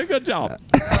do a very good job.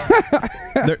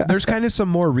 There's kind of some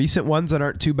more recent ones that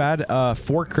aren't too bad.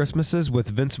 Four Christmases with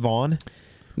Vince Vaughn.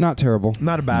 Not terrible.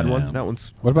 Not a bad Yeah. one. That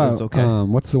one's What that one's about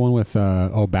okay? what's the one with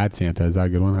Bad Santa? Is that a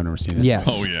good one? I've never seen it. Yes.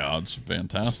 Oh yeah, it's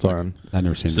fantastic. It's fun. I've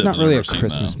never seen It's Sib's it. not really a never seen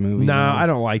Christmas that. movie. No, no. I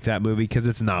don't like that movie because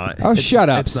it's not. Oh, It's- shut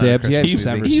up, it's not a Sibs. You Christmas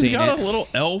haven't movie. ever He's seen got it. a little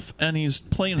elf, and he's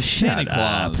playing Shut Santa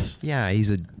up. Claus. Yeah,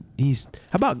 he's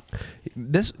how about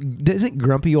this? Isn't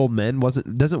Grumpy Old Men?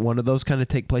 Doesn't one of those kind of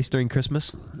take place during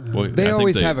Christmas? Well, They I think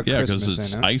always have a yeah, Christmas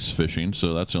it's in it. ice fishing,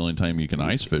 so that's the only time you can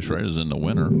ice fish, right? Is in the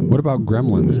winter. What about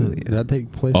Gremlins? Did that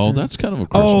take place? Oh, during- that's kind of a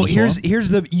Christmas Oh, one.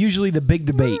 here's usually the big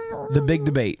debate. The big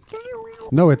debate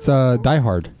no. It's Die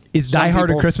Hard. is Some Die Hard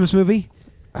people- a Christmas movie?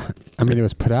 I mean, it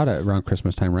was put out at around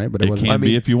Christmas time, right? But it It wasn't. can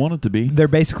be if you want it to be. They're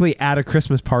basically at a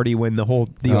Christmas party when the whole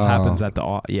deal Oh. happens at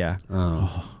the yeah.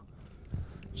 Oh.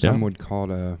 Some Yeah. would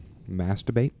call it a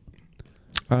masturbate.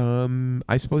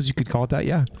 I suppose you could call it that.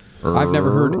 Yeah. I've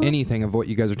never heard anything of what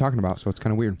you guys are talking about, so it's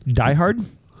kind of weird. Die Hard.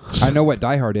 I know what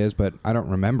Die Hard is, but I don't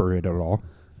remember it at all.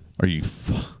 Are you?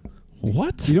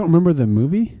 What? You don't remember the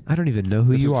movie? I don't even know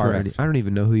who This you is are. correct. I don't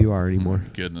even know who you are anymore.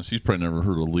 Goodness, he's probably never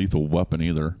heard of Lethal Weapon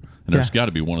either. And there's Yeah. got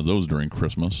to be one of those during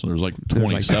Christmas. There's like There's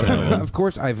like 27 of them. Of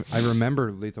course, I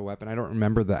remember Lethal Weapon. I don't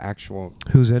remember the actual.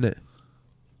 Who's in it?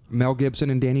 Mel Gibson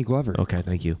and Danny Glover. Okay,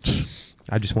 thank you.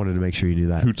 I just wanted to make sure you knew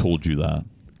that. Who told you that?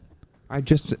 I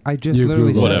just You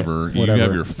literally Googled said Whatever. it. You Whatever.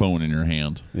 have your phone in your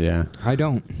hand. Yeah. I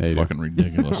don't. Yeah, you do. Fucking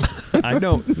ridiculous. I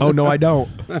don't. Oh no, I don't.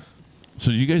 So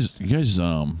you guys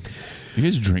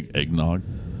drink eggnog?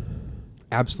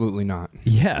 Absolutely not.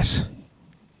 Yes.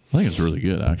 I think it's really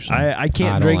good, actually. I can't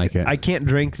I don't drink. like it. I can't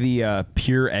drink the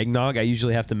pure eggnog. I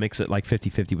usually have to mix it like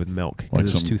 50-50 with milk because Like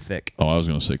it's some- too thick. I was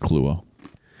going to say Kahlua.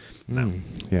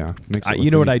 Yeah. Mix it You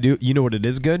with know what the- I do? You know what it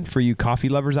is good for you coffee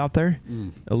lovers out there?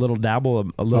 A little dabble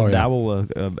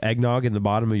of eggnog in the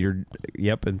bottom of your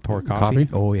and pour coffee. Coffee?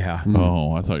 Oh yeah.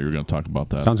 Oh, I thought you were going to talk about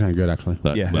that. Sounds kind of good, actually.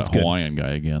 that Yeah, that's that good. Hawaiian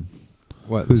guy again.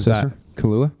 What? Who's the that? sister?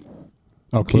 Kahlua?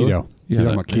 Oh, keto. You're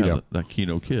talking about keto. that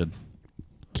keto kid.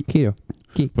 Keto.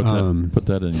 Put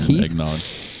that in your Keith? eggnog.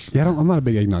 Yeah, I'm not a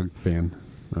big eggnog fan.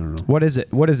 I don't know. What is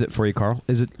it? What is it for you, Carl?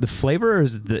 Is it the flavor or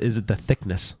is it the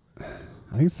thickness?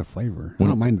 I think it's the flavor. When-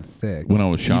 I don't mind the thick. When I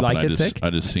was shopping, like I it just thick? I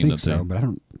just I seen think that they so, but I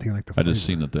don't think I like the I flavor. just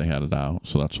seen that they had it out,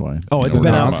 so that's why. Oh, you it's know,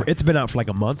 been we're out. talking It's been out for like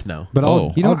a month now. But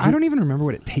Oh. You know, I'll I drink- don't even remember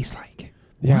what it tastes like.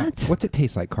 Yeah. What? What's it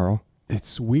taste like, Carl?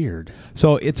 It's weird.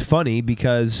 So it's funny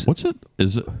because What's it?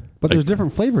 Is it? But there's like-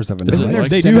 different flavors of it. Isn't now. there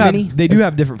they cinnamon-y? do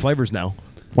have different flavors now.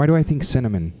 Why do I think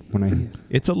cinnamon when I...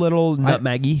 It's a little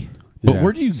nutmeggy. But Yeah.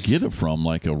 where do you get it from?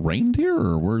 Like a reindeer,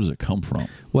 or where does it come from?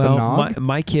 Well, nog?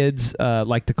 my kids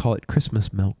like to call it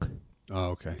Christmas milk. Oh,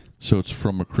 okay. So it's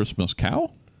from a Christmas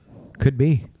cow. Could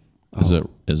be. Is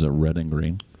it red and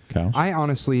green cows? I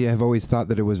honestly have always thought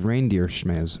that it was reindeer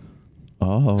schmez.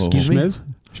 Oh, Excuse me?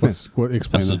 Schmiz? What,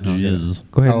 explain that's a that. How it is.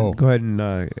 jizz. Go ahead. Oh. Go ahead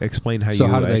and explain how So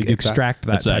you how do they get that? extract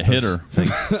that. That's that type of hitter. thing.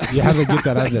 Yeah, how do they get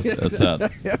that out of the, That's that.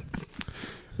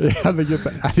 how do they get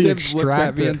that? How do you Sibs looks at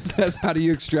extract me and it? says, "How do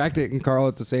you extract it?" And Carl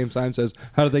at the same time says,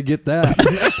 "How do they get that?"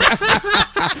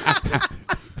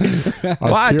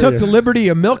 Well, I took the liberty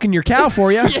of milking your cow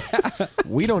for you.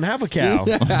 We don't have a cow.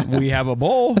 We have a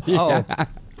bull. Oh,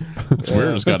 It's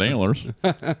weird. It's got antlers.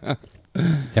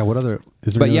 Yeah, what other?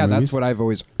 Is there but any yeah, other that's movies? what I've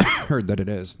always heard that it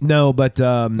is. No, but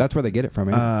That's where they get it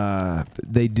from. Eh?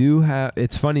 they do have.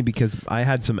 It's funny because I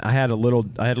had a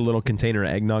little container of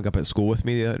eggnog up at school with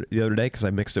me the other day because I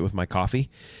mixed it with my coffee,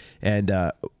 and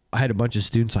I had a bunch of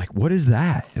students like, "What is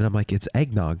that?" And I'm like, "It's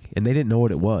eggnog," and they didn't know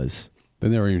what it was. They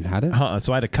never even had it.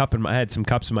 So I had some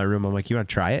cups in my room. I'm like, "You want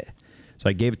to try it?" So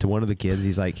I gave it to one of the kids.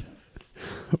 He's like,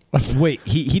 "Wait."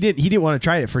 He didn't want to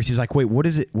try it at first. He's like, "Wait, what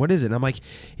is it? What is it?" And I'm like,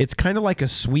 "It's kind of like a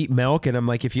sweet milk." And I'm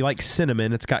like, "If you like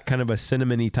cinnamon, it's got kind of a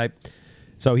cinnamony type."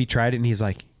 So he tried it and he's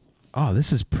like, "Oh,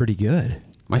 this is pretty good."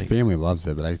 My family loves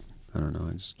it, but I don't know.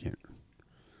 I just can't.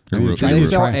 You're real- Do I they need to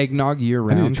sell try- eggnog year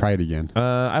I need round? to try it again.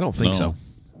 I don't think No. so.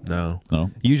 No.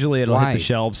 No. Usually it'll Why? hit the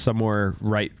shelves somewhere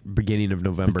right beginning of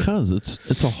November. Because it's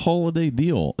a holiday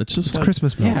deal. It's just It's like,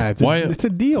 Christmas milk. Yeah, it's Why- a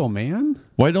deal, man.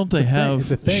 Why don't they It's a thing. have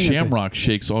It's a thing. It's a- Shamrock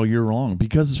shakes all year long?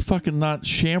 Because it's fucking not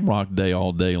Shamrock Day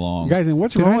all day long. Guys, and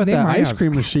what's Dude, wrong I with think that I ice have-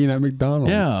 cream machine at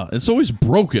McDonald's? Yeah, it's always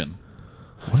broken.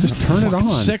 Just turn it Fucking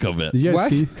on. sick of it. Did you guys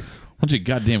What? see? Why don't you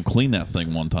goddamn clean that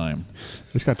thing one time?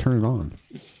 Just got to turn it on.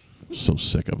 So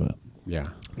sick of it. Yeah.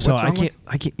 So What's I wrong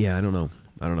can't. Yeah, I don't know.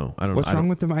 What's wrong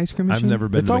with the ice cream machine? I've never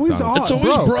been. It's to always McDonald's. off. It's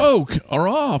always broke or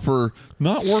off or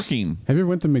not working. Have you ever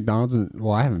went to McDonald's?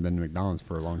 Well, I haven't been to McDonald's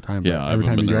for a long time. Yeah, but I every haven't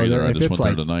time been you there go either. there, I if just it's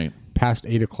went there like tonight. past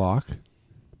 8:00,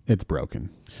 it's broken.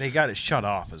 They got it shut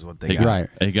off, is what they Hey, got. Right.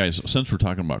 Hey guys, since we're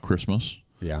talking about Christmas,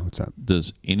 Yeah. What's up?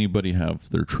 does anybody have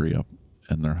their tree up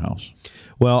in their house?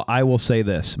 Well, I will say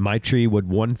this: my tree would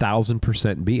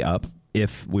 1,000% be up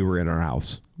if we were in our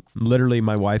house. Literally,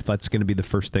 my wife. That's going to be the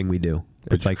first thing we do.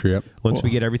 It's your like tree up? once we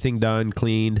get everything done,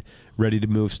 cleaned, ready to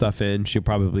move stuff in, she'll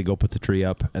probably go put the tree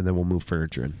up, and then we'll move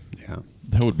furniture in. Yeah.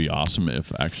 That would be awesome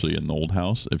if actually in the old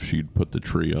house, if she'd put the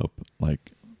tree up,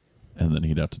 like, and then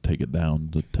he'd have to take it down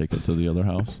to take it to the other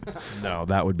house. No,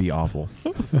 that would be awful.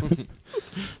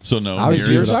 So no, I was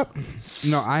here- yours up.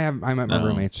 No, I'm at my No.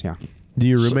 roommates. Yeah. Do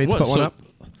your So roommates what- put one so- up?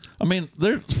 I mean,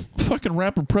 they're fucking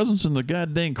wrapping presents in the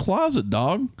goddamn closet,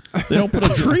 dog. They don't put a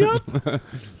tree up?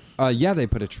 Yeah, they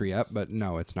put a tree up, but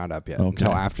no, it's not up yet Okay.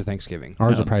 until after Thanksgiving.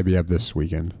 Ours will probably be up this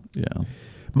weekend. Yeah.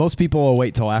 Most people will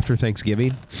wait till after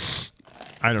Thanksgiving.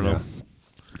 I don't know. Yeah.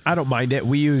 I don't mind it.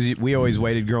 We always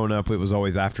waited growing up. It was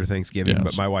always after Thanksgiving, Yes.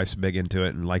 but my wife's big into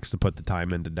it and likes to put the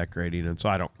time into decorating, and so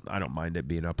I don't mind it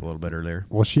being up a little bit earlier.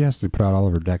 Well, she has to put out all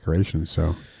of her decorations,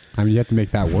 so I mean, you have to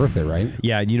make that worth it, right?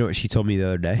 Yeah, and you know what she told me the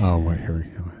other day? Oh, wait, here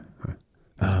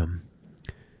we go.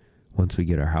 Once we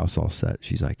get our house all set,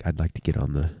 she's like, "I'd like to get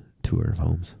on the tour of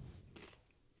homes."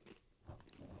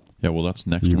 Yeah, well, that's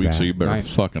next You week, bet. so you better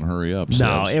Nice. fucking hurry up.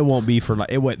 No, Sis. it won't be for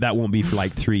like that won't be for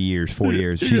like 3 years, 4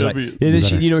 years. She's Yeah, like, but- and then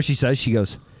she, better. you know what she says? She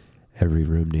goes, Every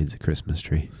room needs a Christmas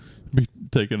tree. Be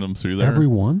taking them through there.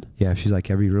 Everyone? Yeah, she's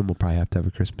like, every room will probably have to have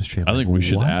a Christmas tree. I'm I like, think we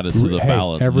should what? add it to the Hey,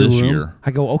 ballot every this room? year.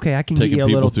 I go, okay, I can get Taking you a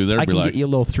people little. through there, I be can like, get you a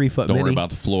little 3-foot Don't mini. worry about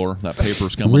the floor. That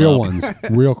paper's coming Real up. ones.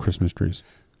 Real Christmas trees.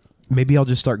 Maybe I'll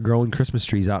just start growing Christmas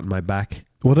trees out in my back.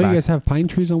 Well, don't back. you guys have pine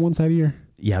trees on one side of your...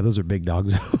 Yeah, those are big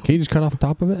dogs. Can you just cut off the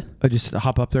top of it? I just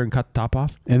hop up there and cut the top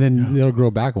off. And then it'll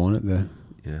grow back, won't it?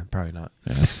 Yeah, probably not.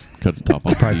 Yeah, cut the top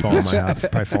off. Probably fall in my house.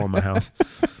 Probably fall in my house.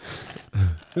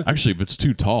 Actually, if it's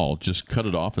too tall, just cut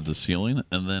it off at the ceiling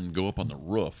and then go up on the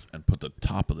roof and put the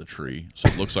top of the tree so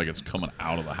it looks like it's coming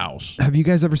out of the house. Have you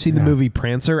guys ever seen the movie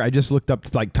Prancer? I just looked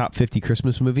up like top 50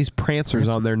 Christmas movies. Prancer's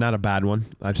on there. Not a bad one.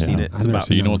 I've seen it. It's about,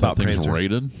 So you know what that about thing's Prancer.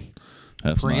 rated?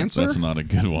 That's Prancer? that's not a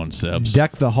good one, Sebs.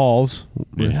 Deck the Halls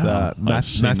with Yeah, I've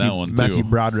seen that one, too. Matthew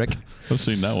Broderick. I've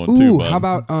seen that one Ooh, too, bud. how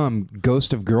about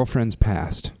Ghost of Girlfriend's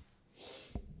Past?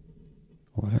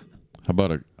 What? How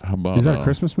about Is that a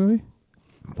Christmas movie?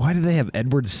 Why do they have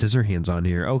Edward Scissorhands on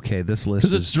here? Okay, this list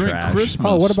Because is it's during trash. Christmas.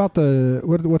 Oh, what about the...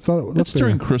 What's It's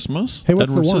during Christmas. Hey,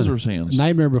 what's Edward the one? Scissorhands.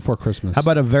 Nightmare Before Christmas. How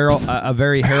about a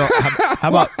very Harold? How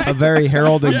about a very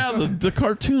Harold? And, Yeah, the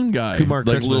cartoon guy, Kumar like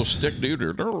Christmas. little stick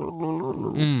dude.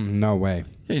 No way.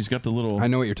 Yeah, he's got the little. I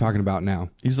know what you're talking about now.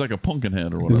 He's like a pumpkin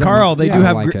head or whatever. Carl, they Yeah, do I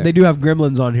have like it. they do have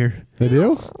gremlins on here. They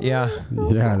do? Yeah,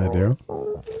 Yeah, they do.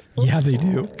 yeah, they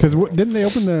do. Because didn't they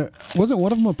open the... Wasn't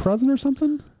one of them a present or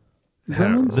something?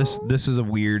 Gremlins? This is a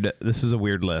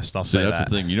weird list. I'll See, say that's that.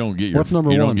 the thing. You don't get your What's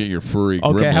number you one? don't get your furry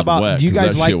Okay, gremlin how about- wet. do you 'cause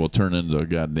guys that like- shit will turn into a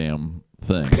goddamn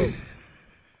thing.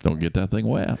 Don't get that thing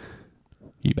wet.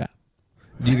 You bet.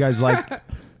 Do you guys like?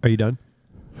 Are you done?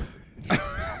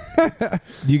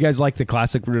 Do you guys like the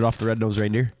classic Rudolph the Red-Nosed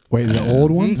Reindeer? Wait, the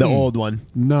old one? The old one.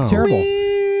 No. Terrible.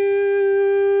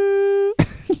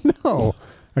 No.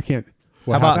 I can't...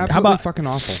 How It's about absolutely fucking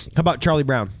awful. how about Charlie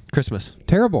Brown Christmas?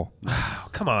 Terrible. Oh,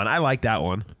 come on, I like that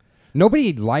one.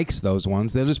 Nobody likes those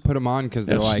ones. They'll just put them on because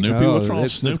Yeah, they're like, Snoopy. oh, What's wrong with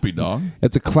it's Snoopy, dog?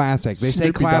 It's a classic. They say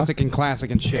Snoopy classic dog. and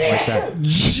classic and shit like that.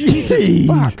 Jeez.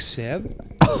 Fuck,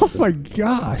 Seb. Oh, my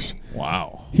gosh.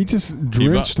 Wow. He just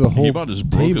drenched the whole He about just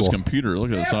broke his table. computer.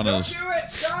 Look at this on his.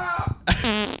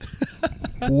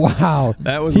 Wow.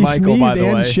 That was he Michael, by sneezed the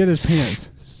and way. shit his pants.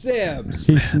 Sebs.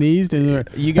 He sneezed and...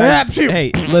 You guys,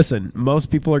 hey, listen. Most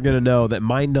people are gonna know that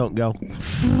mine don't go.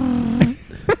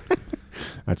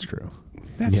 That's true.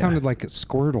 That sounded like a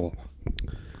Squirtle.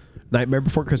 Nightmare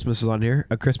Before Christmas is on here.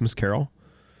 A Christmas Carol.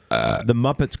 The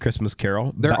Muppets Christmas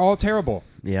Carol. They're all terrible.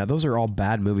 Yeah, those are all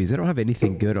bad movies. They don't have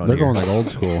anything good on They're here. going like old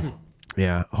school.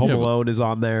 Yeah, Home Yeah, but- Alone is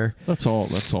on there. That's all.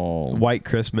 That's all. White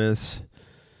Christmas.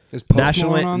 Is Post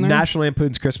Malone on there? National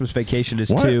Lampoon's Christmas Vacation is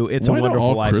Why- 2. It's a why do Wonderful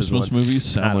all Life is Christmas 1.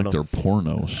 movies I sound don't like know. they're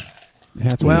pornos.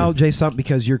 That's Well, weird. Jay Stump,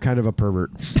 because you're kind of a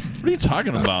pervert. What are you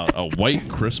talking about? A white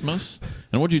Christmas?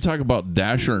 And what do you talk about?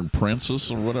 Dasher and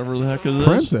Princess or whatever the heck is this?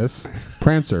 Princess?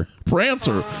 Prancer.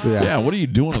 Prancer. Yeah. Yeah. What are you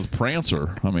doing with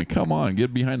Prancer? I mean, come on,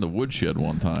 get behind the woodshed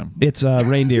one time. It's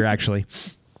reindeer, actually.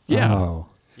 Yeah. Oh.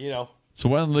 You know. So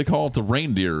why don't they call it the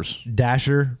reindeers?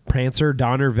 Dasher, Prancer,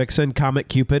 Donner, Vixen, Comet,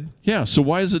 Cupid. Yeah. So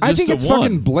why is it? I Just think a it's one?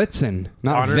 fucking Blitzen,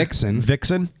 not Donner, Vixen.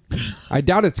 Vixen. I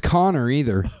doubt it's Connor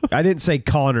either. I didn't say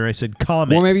Connor. I said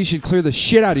Comet. Well, maybe you should clear the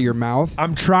shit out of your mouth.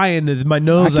 I'm trying to. My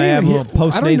nose, I, have a little I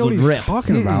don't even know post-nasal what he's drip.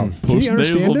 talking about. Can you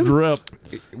understand Post-nasal him? drip.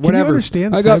 Whatever.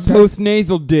 understand I got Seb?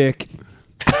 post-nasal dick.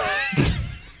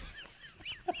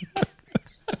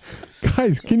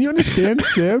 Guys, can you understand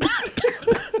Sib?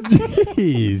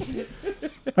 Jeez.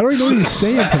 I don't even know what he's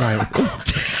saying tonight.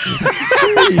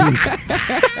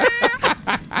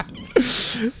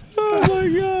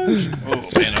 Jeez. Oh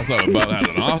man, I thought about had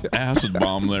an acid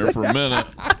bomb there for a minute.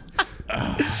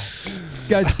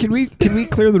 Guys, can we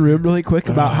clear the room really quick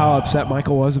about how upset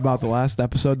Michael was about the last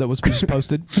episode that was just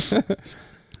posted? It's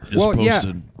Well, yeah.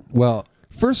 posted. Well,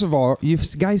 First of all, you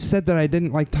guys said that I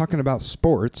didn't like talking about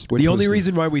sports. Which The only was-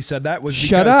 reason why we said that was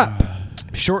Shut because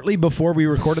up. shortly before we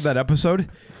recorded that episode,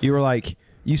 you were like,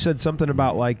 you said something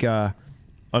about like on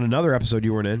another episode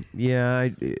you weren't in. Yeah,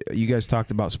 you guys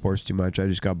talked about sports too much. I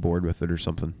just got bored with it or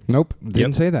something. Nope, didn't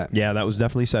Yep. say that. Yeah, that was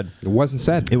definitely said. It wasn't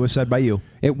said. It was said by you.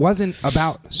 It wasn't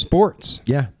about sports.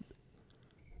 Yeah.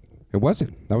 It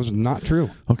wasn't. That was not true.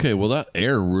 Okay, well that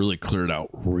air really cleared out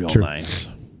real True. nice.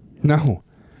 No.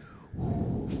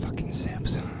 Fucking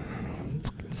Sam's.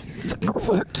 Fucking sick of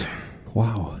it.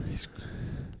 wow.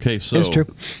 Okay, so It's true.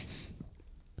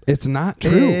 It's not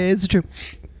true. It's true.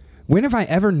 When have I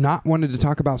ever not wanted to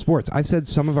talk about sports? I've said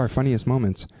some of our funniest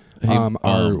moments Hey,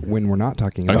 are when we're not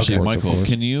talking about Actually, sports. of Michael, course.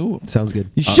 can you Sounds good.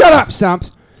 You shut up,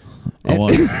 Sumps.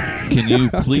 can you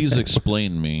please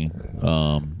explain me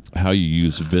how you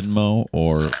use Venmo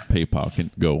or PayPal?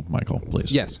 Go, Michael,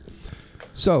 please. Yes.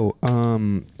 So,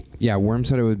 yeah, Worm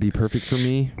said it would be perfect for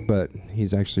me, but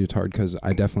he's actually a tard because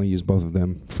I definitely use both of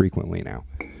them frequently now.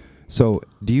 So,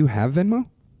 do you have Venmo?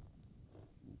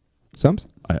 Sums?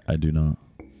 I do not.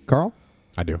 Carl?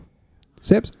 I do.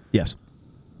 Sibs? Yes.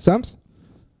 Sums?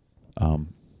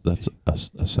 That's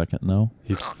a second no.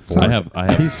 He's So- I have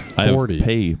 40.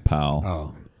 PayPal.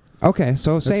 Oh. Okay,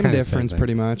 so same kinda the difference same thing.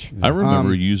 pretty much. I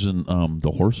remember using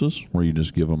the horses where you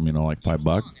just give them, like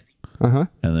 $5, Uh-huh.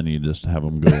 and then you just have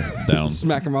them go down.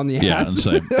 Smack him on the Yeah, ass.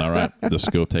 and say, all right, let's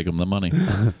go take them the money.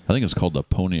 I think it's called the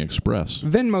Pony Express.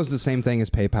 Venmo's the same thing as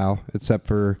PayPal, except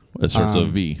for... It starts with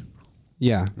a V,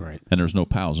 Yeah. Right. and there's no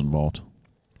pals involved.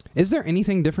 Is there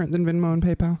anything different than Venmo and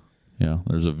PayPal? Yeah,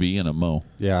 there's a V and a Mo.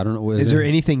 Yeah, I don't know. Is there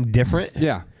anything different?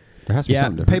 Yeah. There has to be Yeah,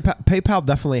 something different. PayPal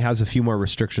definitely has a few more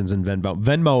restrictions than Venmo.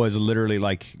 Venmo is literally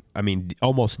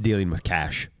almost dealing with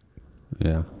cash.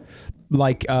 Yeah.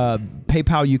 Like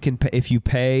PayPal, you can pay, if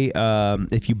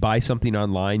you buy something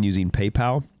online using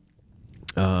PayPal,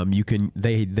 you can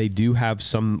they do have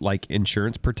some like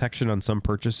insurance protection on some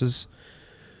purchases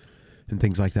and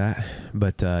things like that.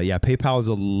 But yeah, PayPal is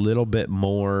a little bit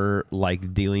more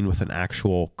like dealing with an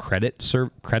actual credit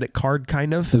card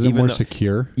kind of. Is it more though-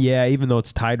 secure? Yeah, even though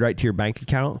it's tied right to your bank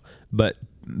account, but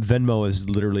Venmo is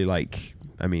literally like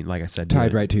I said,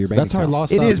 Tied right to your bank That's how I account.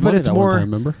 lost It out is, but money it's that one more. time,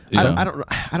 remember? Yeah.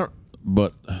 I don't.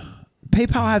 But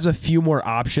PayPal has a few more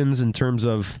options in terms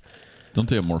of don't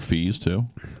they have more fees too?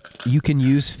 you can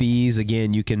use fees.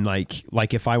 Again, you can like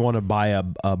if I want to buy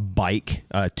a bike,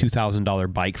 a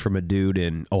 $2,000 bike from a dude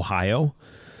in Ohio,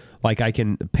 like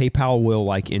PayPal will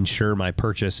like insure my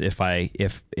purchase if I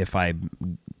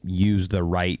use the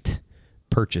right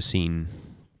purchasing.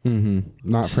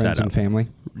 Not friends Setup. and family.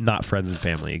 Not friends and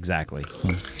family, exactly.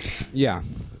 Yeah.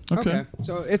 Okay.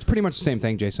 So it's pretty much the same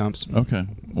thing, Jay Sumps. Okay.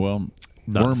 Well,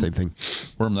 Not the same thing.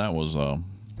 Worm, that was a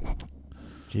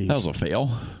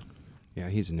fail. Yeah,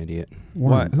 he's an idiot.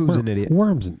 What? Who's an idiot?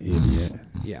 Worm's an idiot.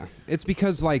 Yeah. It's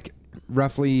because like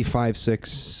roughly 5, 6,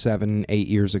 7, 8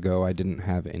 years ago, I didn't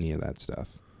have any of that stuff.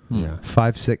 Yeah.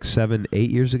 5, 6, 7,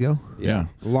 8 years ago. Yeah.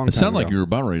 A long It time sounded like ago. you were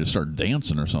about ready to start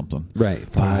dancing or something. Right.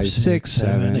 5, 6,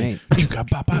 7, 8.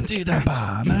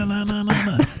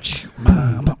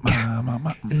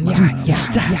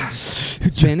 Yeah.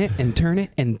 Spin it and turn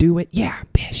it and do it. Yeah,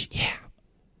 bitch. Yeah.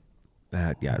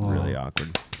 That got really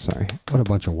awkward. Sorry. What a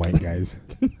bunch of white guys.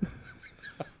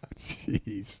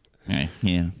 Jeez. Yeah.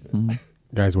 Mhm.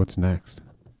 Guys, what's next?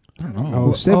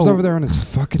 Oh, Sib's over there on his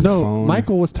fucking No, phone.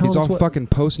 Michael was telling He's us all what- fucking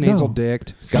post-nasal No.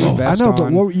 dicked. He's got a vest I know, on.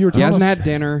 but what you were he telling hasn't us- had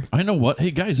dinner. I know what.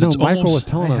 Hey guys, No, it's Michael was almost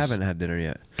telling I us. haven't had dinner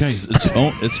yet. guys.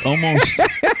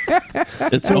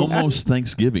 It's almost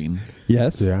Thanksgiving.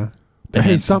 Yes. Yeah. And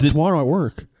Hey, something did- tomorrow at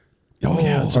work. Oh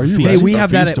yeah. it's Are our you feast- ready? Hey, we our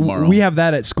have that feast at tomorrow. we have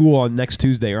that at school on next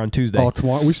Tuesday or on Tuesday. Oh,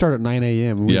 tomorrow we start at 9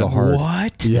 a.m. We Yeah. go hard.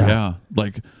 What? Yeah. Yeah.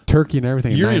 Like Turkey and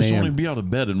everything. you're at 9 just a.m. only be out of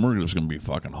bed, and we're just gonna be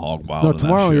fucking hog wild. No, in that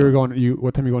tomorrow shit. you're going.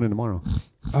 What time are you going in tomorrow?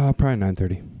 Probably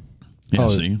 9:30. Yeah. Oh,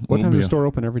 See. what We'll time be is the a- store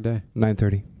open every day?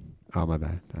 9:30. Oh, my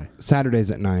bad. Saturdays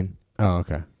at 9. Oh,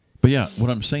 okay. But yeah, what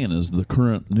I'm saying is the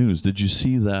current news. Did you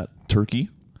see that turkey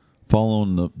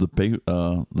following the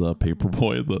paper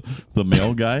boy, the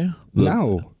mail guy?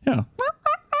 No. Yeah.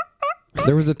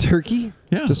 There was a turkey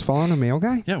Yeah. just following a male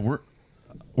guy? Yeah.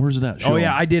 Where's it at? Show Oh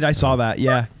yeah, 'em. I did. I saw that.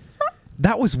 Yeah,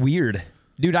 that was weird,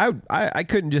 dude. I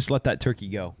couldn't just let that turkey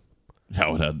go.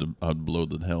 I'd blow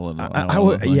the hell in. I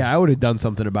would. Yeah, I would have done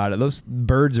something about it. Those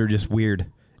birds are just weird.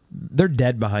 They're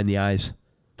dead behind the eyes.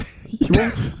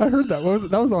 I heard that.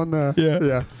 That was on the.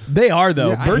 Yeah. They are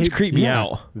though. Yeah, I Birds hate- creep me yeah.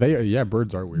 out.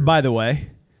 Birds are weird. By the way.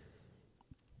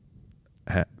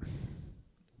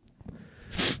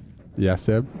 Yeah,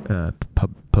 Seb.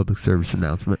 Public service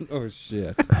announcement. Oh,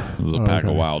 shit. There's a pack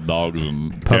of wild dogs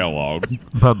in Kellogg.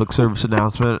 Public service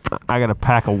announcement. I got a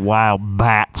pack of wild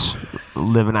bats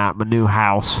living out in my new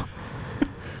house.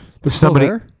 They're still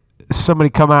there? Somebody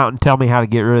come out and tell me how to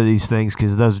get rid of these things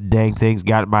because those dang things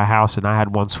got in my house and I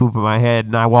had one swoop in my head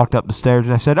and I walked up the stairs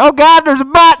and I said, "Oh God, there's a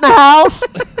bat in the house."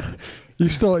 You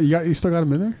still got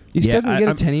them in there? You still can get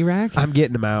a tenny rack? I'm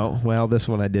getting them out. Well, this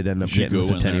one I did end up You should getting with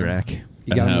go the in tenny there. rack.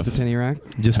 You got him with the tenny rack?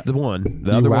 Just the one.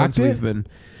 The You other ones whacked we've it?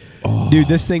 been. Dude,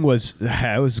 this thing was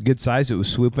it was a good size. It was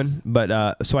swooping,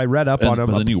 but so I read up on them.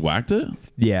 But then you whacked it.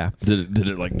 Yeah, Did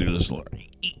it like do this?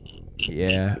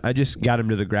 yeah. I just got him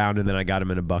to the ground and then I got him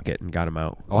in a bucket and got him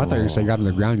out. Oh, I thought you were saying you got him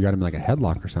on the ground. You got him like a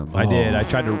headlock or something. I did. I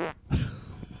tried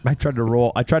to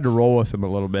roll. I tried to roll with him a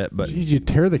little bit, but Did you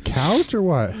tear the couch or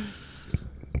what?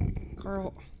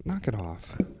 Carl, knock it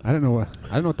off. I don't know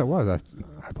what that was.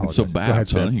 I apologize. So Go ahead,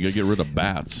 bats, huh? Sid. You got to get rid of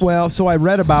bats. Well, so I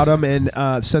read about them, and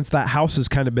since that house has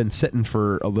kind of been sitting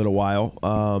for a little while,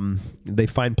 they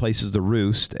find places to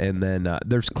roost, and then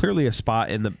there's clearly a spot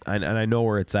in the, and I know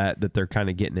where it's at that they're kind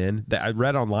of getting in. I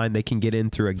read online they can get in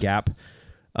through a gap,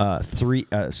 about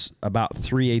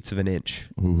 3/8 of an inch.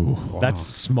 Ooh, That's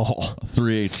small. a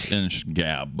 3/8 inch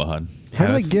gap, bud. How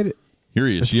do they that's- get it? Here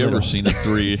he is. That's You ever little. seen a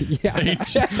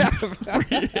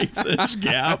 3/8 inch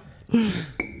gap?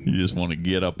 You just want to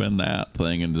get up in that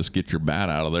thing and just get your bat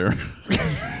out of there.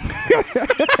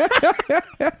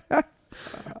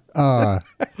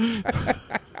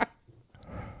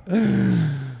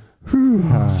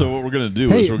 So what we're gonna do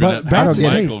Hey, is we're gonna but have bats-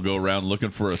 Michael go around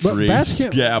looking for a But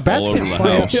 3/8 gap all over the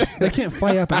fly house. up. They can't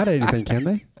fly up out of anything, can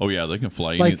they? Oh yeah, they can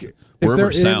fly Like any- if wherever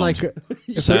they're sound. in like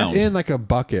if sound. they're in like a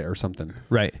bucket or something.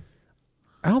 Right.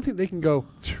 I don't think they can go.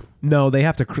 No, they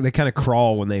have to. They kind of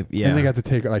crawl when they. Yeah. And they got to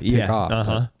take off. Uh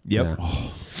huh. Yep. Yeah.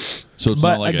 So it's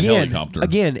But not like again, a helicopter.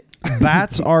 again,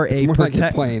 bats are a more like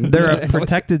a plane. They're a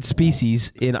protected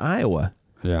species in Iowa.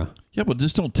 Yeah. Yeah, but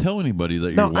just don't tell anybody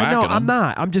that No, you're I whacking know. them. I'm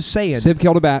not. I'm just saying. Sib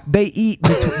killed a bat. They eat.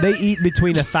 They eat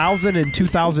between 1,000 and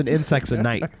 2,000 insects a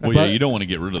night. Well, yeah, you don't want to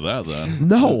get rid of that then.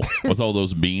 No. With all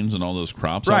those beans and all those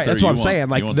crops out Right. there. That's what you I'm want- saying. you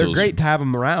Like want they're those- great to have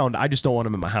them around. I just don't want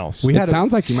them in my house. It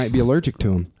sounds like you might be allergic to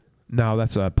them. No,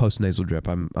 that's a post-nasal drip.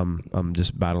 I'm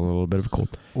just battling a little bit of a cold.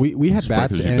 We had It's probably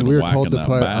bats 'cause you've and been we were whacking told to that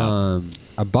put bat.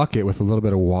 a bucket with a little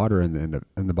bit of water in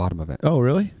the bottom of it. Oh,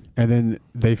 really? And then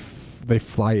they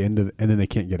fly into and then they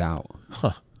can't get out.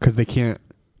 Huh. Because they can't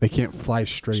fly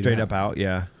straight up out.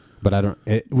 Yeah. But I don't.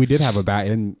 We did have a bat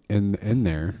in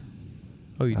there.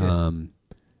 Oh, you did. And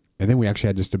then we actually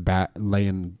had just a bat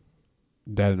laying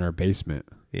dead in our basement.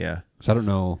 Yeah. So I don't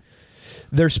know.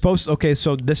 They're supposed okay,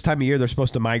 so this time of year they're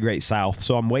supposed to migrate south.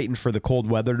 So I'm waiting for the cold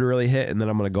weather to really hit, and then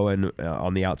I'm going to go in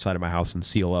on the outside of my house and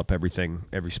seal up every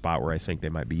spot where I think they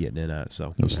might be getting in at.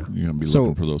 So You're going to be So-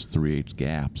 looking for those 3/8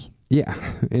 gaps. Yeah,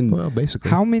 and Well,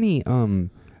 basically. how many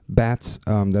bats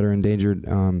that are endangered?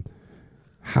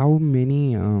 How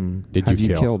many Did have you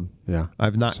you kill? killed? Yeah.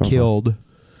 I've not So far. killed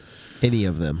any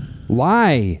of them.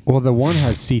 Lie. Well, the one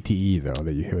has CTE though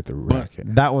that you hit with the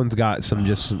racket, That one's got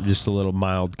just a little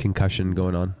mild concussion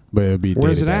going on. but it'll be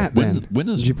Where's it day-to-day. at When- then? when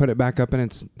is- Did you put it back up in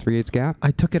its 3/8 gap?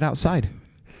 I took it outside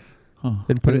Huh.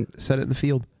 and set it in the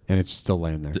field. And it's still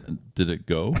laying there. Did it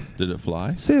go? Did it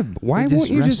fly? Sib, why They won't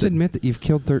just you just rested. admit that you've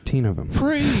killed 13 of them?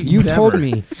 Free. You told Never.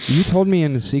 me. You told me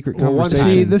in a secret Well, one conversation.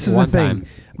 See, this is the One thing. time.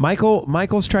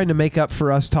 Michael's trying to make up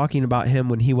for us talking about him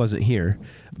when he wasn't here.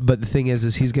 But the thing is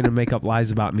he's going to make up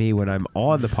lies about me when I'm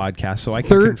on the podcast. So I can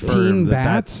 13 confirm that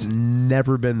bats? that's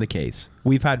never been the case.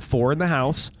 We've had 4 in the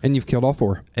house, And you've killed all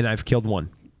 4. and I've killed 1.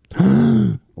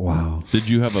 Wow. Did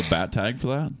you have a bat tag for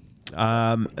that?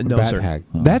 No, Bat sir. tag.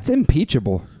 That's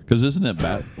impeachable. Because isn't it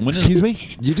bat? When is- Excuse me.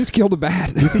 You just killed a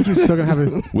bat. Do you think he's still gonna have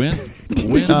a? When?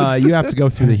 You have to go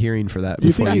through the hearing for that. Do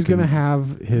you before think he's can- gonna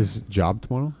have his job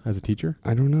tomorrow as a teacher?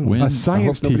 I don't know. When? A I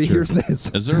science hope nobody teacher. hears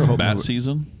this. Is there a bat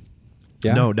season?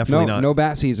 Yeah. No, definitely no, not. No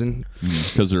bat season.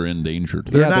 Because they're endangered.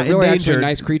 They're yeah, not they're really actually endangered.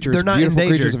 nice creatures, They're not beautiful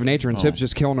creatures endangered. of nature, and Oh. Sib's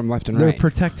just killing them left and They're right.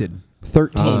 protected.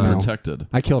 13 Oh. now. Protected.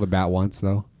 I killed a bat once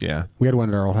though. Yeah. We had one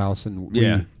at our old house, and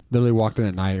Yeah. we literally walked in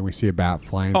at night and we see a bat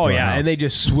flying. Oh through our yeah, house. and they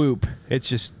just swoop. It's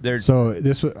just they're So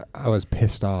this was, I was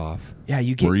pissed off. yeah.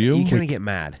 You get Were you? kind of get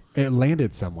mad. It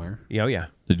landed somewhere. Yeah, oh yeah.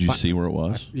 Did you see where it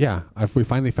was? Yeah, we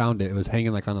finally found it. It was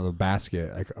hanging like on the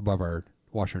basket, like above our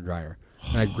washer and dryer.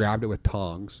 And I grabbed it with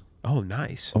tongs, Oh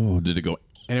nice. Oh, did it go?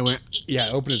 and it went. Yeah,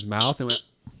 it opened its mouth and went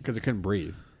because it couldn't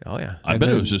breathe. Oh yeah. I And bet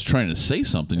it then- was just trying to say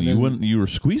something. and You then- wouldn't. You were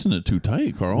squeezing it too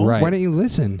tight, Carl. Right. Why don't you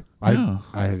listen? Yeah.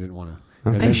 I didn't want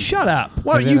to. Hey, shut up!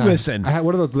 Why don't you listen? I had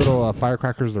one of those little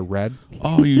firecrackers. They're red.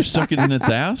 Oh, you stuck it in its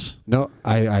ass? No,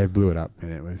 I blew it up,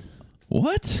 and it was.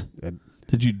 What? It,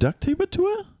 Did you duct tape it to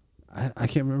it? I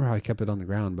can't remember how I kept it on the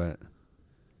ground, but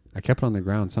I kept it on the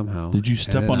ground somehow. Did you And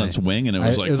step then on its wing and it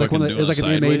was like it was like fucking one of the, it was like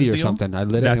doing an a M80 or sideways deal? something. I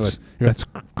lit it. And it That's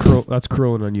was, cruel. That's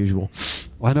cruel and unusual.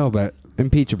 well, I know, but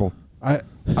Impeachable. I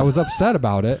was upset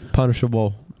about it.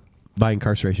 Punishable by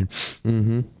incarceration.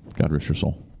 Mm-hmm. God rest your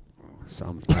soul.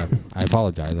 So I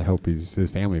apologize. I hope his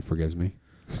family forgives me.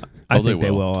 I Oh, they think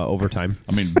they will. will over time.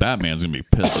 I mean, Batman's gonna be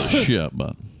pissed as shit,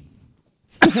 but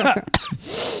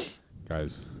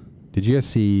Guys, did you guys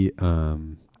see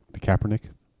the Kaepernick?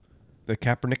 The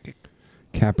Kaepernick.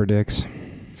 Capper-dicks.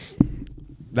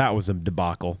 That was a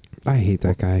debacle. I hate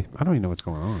that guy. I don't even know what's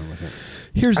going on with it.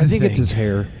 Here's I the think thing. it's his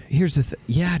hair. Here's the thing.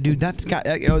 Yeah, dude, that's got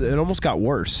it almost got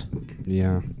worse.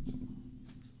 Yeah.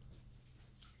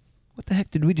 What the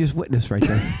heck did we just witness right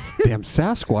there? Damn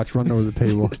Sasquatch run over the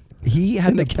table. he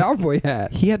had in a to cowboy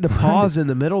hat. he had to pause in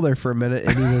the middle there for a minute,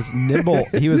 and he was nimble.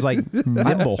 He was like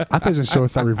nimble. I thought he was going to show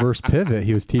us that reverse pivot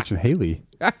he was teaching Haley.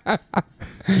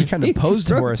 He kind of posed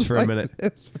for us for a like minute.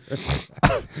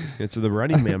 It's the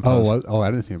Running Man pose.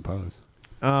 I didn't see him pose.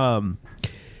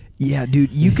 Yeah,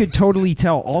 dude, you could totally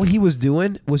tell. All he was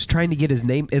doing was trying to get his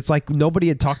name. It's like nobody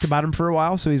had talked about him for a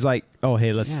while, so he's like, "Oh,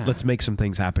 hey, let's make some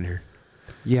things happen here."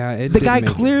 Yeah, The guy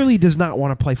clearly does not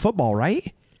want to play football,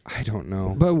 right? I don't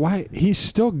know. But why? He's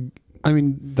still. I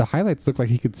mean, the highlights look like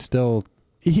he could still.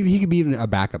 He could be even a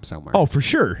backup somewhere. Oh, for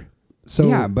sure. So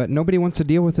yeah, but nobody wants to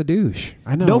deal with a douche.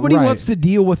 I know Nobody right. wants to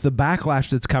deal with the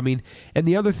backlash that's coming. And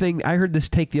the other thing, I heard this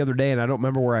take the other day, and I don't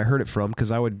remember where I heard it from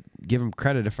because I would give him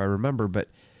credit if I remember, but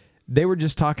they were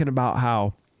just talking about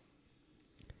how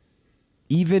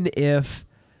even if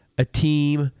a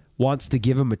team wants to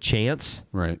give him a chance,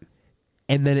 right,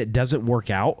 and then it doesn't work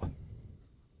out,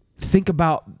 think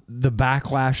about the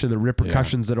backlash and the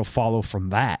repercussions that'll follow from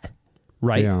that.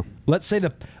 Right. Yeah. Let's say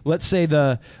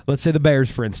the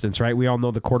Bears, for instance, right? We all know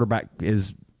the quarterback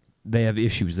they have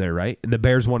issues there, right? And the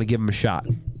Bears want to give him a shot.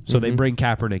 So they bring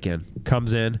Kaepernick in.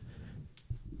 Comes in,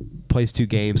 plays 2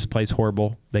 games, plays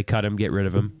horrible. They cut him, get rid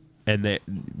of him. And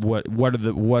what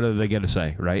are they going to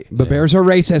say, right? The Bears are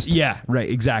racist. Yeah, right,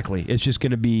 exactly. It's just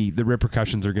going to be, the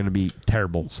repercussions are going to be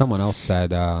terrible. Someone else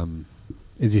said,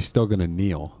 is he still going to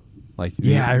kneel? Like,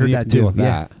 Yeah, I heard you have that to deal too. with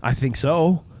Yeah, that. I think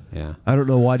so. Yeah. I don't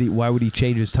know why would he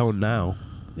change his tone now?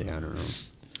 Yeah, I don't know.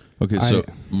 Okay, so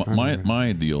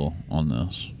my deal on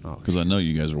this, because I know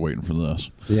you guys are waiting for this.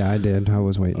 Yeah, I did. I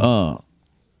was waiting.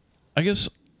 I guess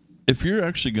if you're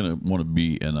actually going to want to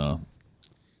be in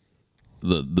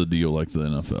the deal like the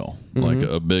NFL, like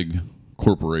a big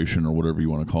corporation or whatever you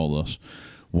want to call this,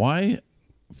 why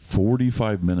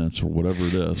 45 minutes or whatever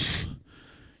it is,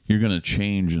 you're going to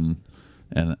change and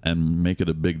make it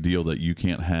a big deal that you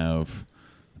can't have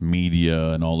media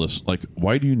and all this? Like,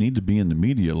 why do you need to be in the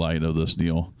media light of this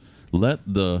deal?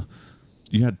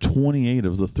 You had 28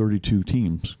 of the 32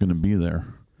 teams going to be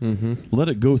there. Let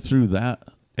it go through that.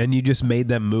 And you just made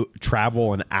them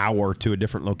travel an hour to a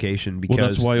different location because Well,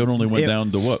 that's why it only went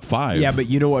down to what, 5? Yeah, but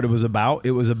you know what it was about?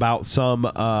 It was about some.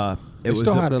 It was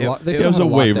a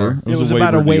waiver. It was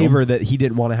about a waiver that he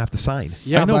didn't want to have to sign.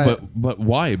 Yeah, I know, but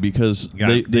why? Because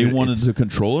they wanted to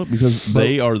control it because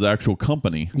they are the actual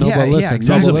company. No, but listen,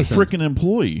 exactly. He's a listen. freaking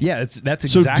employee. Yeah,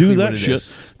 that's So exactly do that what it shit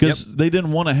is. because they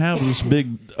didn't want to have this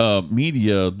big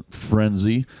media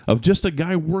frenzy of just a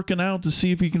guy working out to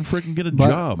see if he can freaking get a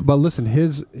job. But listen,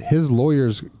 his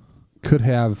lawyers could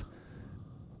have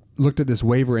looked at this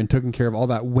waiver and taken care of all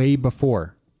that way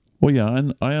before. Well,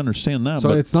 yeah, I understand that. So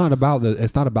but, it's not about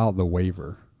the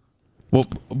waiver. Well,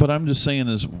 but I'm just saying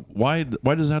is why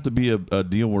does it have to be a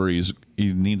deal where he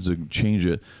needs to change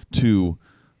it to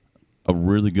a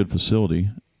really good facility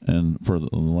and for the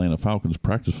Atlanta Falcons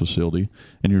practice facility,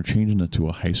 and you're changing it to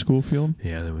a high school field?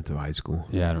 Yeah, they went to high school.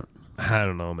 Yeah, I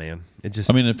don't know, man. It just.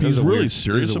 I mean, if it was he's a really weird-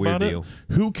 serious was a weird about it, deal.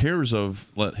 who cares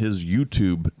of his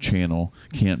YouTube channel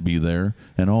can't be there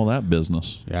and all that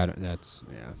business? yeah,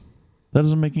 That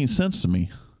doesn't make any sense to me.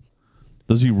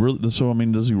 Does he really? So I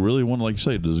mean, does he really want to, like you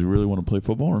say, does he really want to play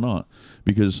football or not?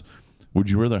 Because would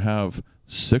you rather have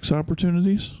 6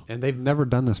 opportunities? And they've never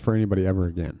done this for anybody ever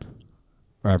again,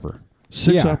 ever.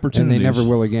 6 opportunities, and they never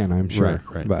will again, I'm sure.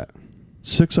 Right. But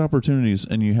 6 opportunities,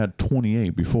 and you had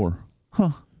 28 before.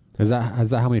 Huh? Is that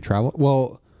how many travel?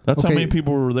 Well, That's how many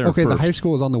people were there. Okay, first. the high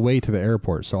school is on the way to the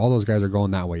airport, so all those guys are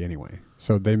going that way anyway.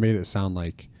 So they made it sound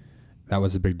like that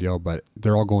was a big deal, but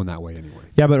they're all going that way anyway.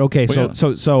 Yeah, but okay, Well,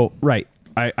 so right.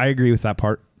 I agree with that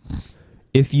part.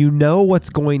 If you know what's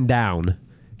going down,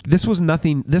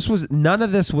 none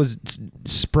of this was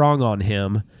sprung on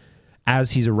him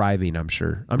as he's arriving, I'm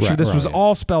sure. I'm sure this was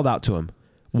all spelled out to him.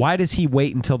 Why does he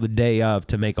wait until the day of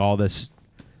to make all this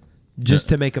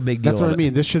to make a big deal? That's what of I it?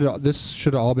 mean. This should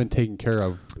have all been taken care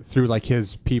of through like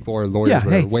his people or lawyers. Yeah,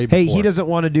 whatever, way before. he doesn't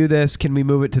want to do this. Can we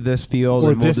move it to this field?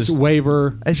 Or and we'll this just-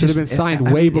 waiver It's should have just- been signed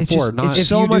I way mean, it's before. just- not it's if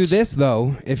so you do much- this,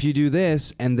 though, if you do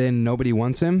this and then nobody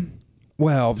wants him,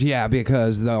 well, yeah,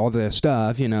 because all the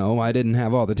stuff, I didn't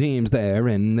have all the teams there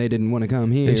and they didn't want to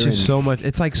come here. It's just and- so much.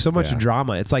 It's like so much Yeah.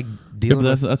 drama. It's like Yeah, dealing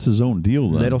but with that's his own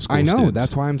deal. Then middle school. I know. students.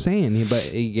 That's why I'm saying. But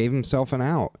he gave himself an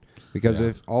out because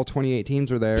if all 28 teams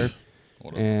were there,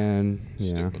 and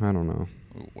I don't know.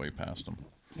 Way past him.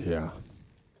 Yeah.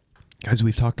 Guys,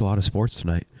 we've talked a lot of sports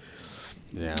tonight.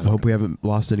 Yeah. I hope we haven't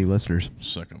lost any listeners.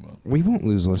 Sick of it. We won't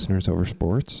lose listeners over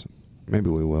sports. Maybe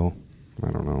we will.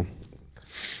 I don't know.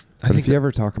 I But think if you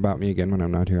ever talk about me again when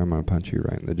I'm not here, I'm going to punch you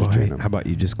right in the jejunum. how about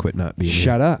you just quit not being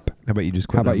Shut here? up. How about you just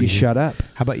quit How not about you being here? shut up?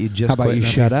 How about you just How about quit you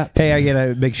not shut being- up? Hey, I get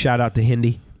a big shout out to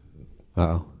Hindi.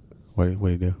 Uh-oh. What did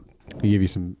he do? Did he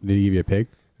give you a pig?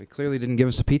 He clearly didn't give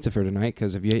us a pizza for tonight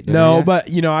because have you ate dinner No, yet?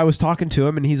 but I was talking to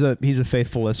him, and he's a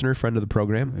faithful listener, friend of the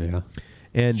program. Yeah.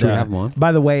 And Should we have him on?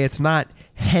 by the way, it's not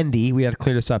Hendy. We had to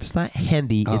clear this up. It's not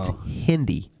Hendy. It's Oh.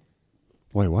 Hindi.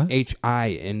 Wait, what?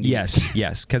 H-I-N-D.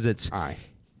 Yes, because it's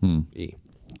I-E.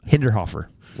 Hinderhofer.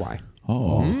 Why?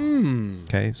 Oh,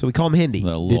 Okay, so we call him Hindi.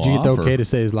 that Did you get the offer. okay to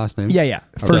say his last name? Yeah.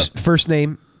 First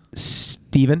name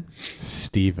Steven.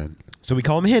 Steven. So we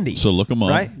call him Hindi. So look him up.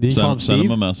 Right? Do you call him Send him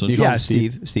Steve? a message. Do you call Yeah,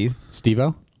 him Steve.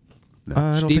 Steve-O?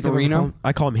 I don't think I've ever Steve-Arino? called him-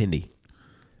 I call him Hindi.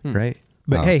 Right?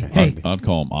 But Oh, hey, okay. I'd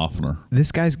call him Offner.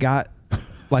 this guy's got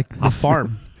like the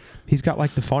farm. He's got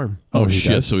like the farm. Oh, he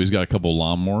shit! does. So he's got a couple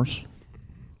lawnmowers.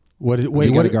 What is, he wait,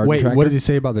 got what, a garden wait, tractor? what does he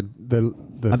say about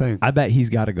the thing? I bet he's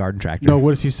got a garden tractor. No,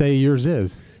 what does he say yours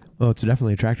is? Oh, it's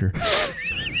definitely a tractor.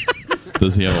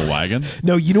 Does he have a wagon?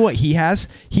 No, you know what he has?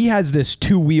 He has this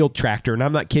 2-wheeled tractor, and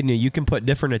I'm not kidding you. You can put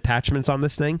different attachments on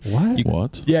this thing. What?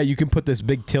 What? Yeah, you can put this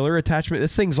big tiller attachment.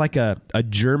 This thing's like a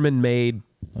German-made,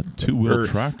 A 2-wheel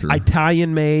tractor.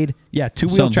 Italian-made, 2-wheel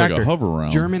Sounds tractor. like a hover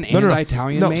round. German No, and no.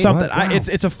 Italian No, made? something. Wow.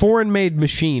 It's a foreign-made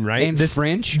machine, right? And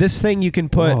French? This thing you can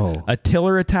put Whoa. a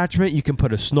tiller attachment. You can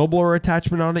put a snowblower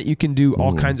attachment on it. You can do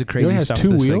all kinds of crazy It has stuff. 2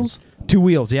 with this thing. wheels? 2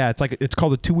 wheels. Yeah, it's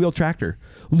called a 2-wheel tractor.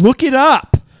 Look it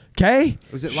up, okay?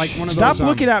 Was it like one of Stop those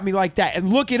looking at me like that and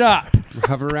look it up.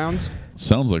 hover rounds?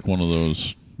 Sounds like one of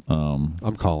those.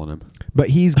 I'm calling him. But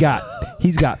he's got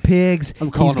pigs.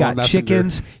 I'm calling He's him on got Messenger.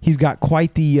 chickens. He's got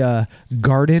quite the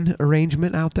garden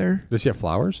arrangement out there. Does he have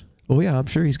flowers? Oh yeah, I'm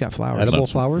sure he's got flowers. Edible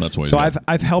flowers? That's why. So he's got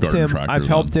I've helped garden him. tractor I've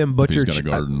helped then, him if butcher. He's got a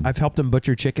garden. I've helped him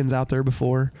butcher chickens out there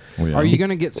before. Oh, yeah. Are you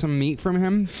going to get some meat from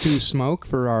him to smoke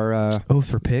for our Oh,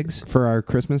 for pigs?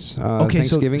 Christmas Okay,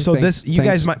 so- Thanksgiving? so this- you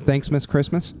guys might- Thanks, Miss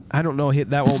Christmas? I don't know.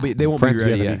 That won't be. They won't be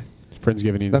ready yet.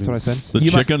 Friendsgiving. That's what I said. The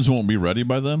You might- chickens won't be ready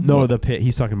by then. No, What?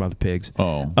 he's talking about the pigs.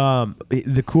 Oh.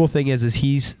 The cool thing is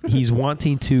he's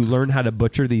wanting to learn how to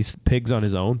butcher these pigs on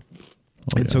his own.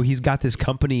 And so he's got this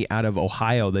company out of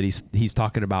Ohio that he's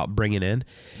talking about bringing in,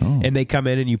 and they come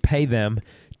in and you pay them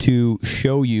to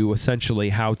show you essentially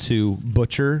how to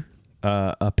butcher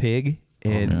a pig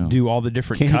and do all the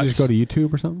different Can't cuts. you just go to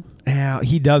YouTube or something? Yeah,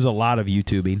 he does a lot of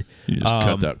YouTubing. You just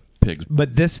cut that pig's.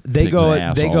 But they pig's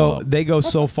ass all up. go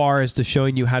so far as to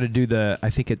showing you how to do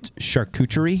I think it's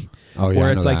charcuterie. Oh, yeah, where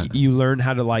I it's know like that. you learn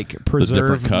how to like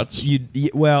preserve different cuts?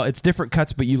 Well, it's different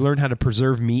cuts, but you learn how to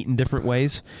preserve meat in different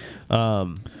ways.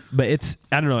 But it's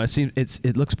I don't know.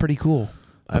 It looks pretty cool.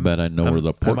 I bet I know where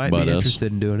the pork I might butt be is.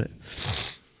 interested in doing it.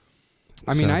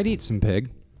 I mean, So- I'd eat some pig.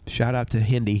 Shout out to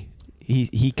Hindi.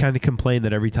 He kind of complained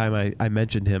that every time I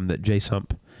mentioned him that Jay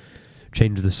Sump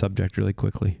changed the subject really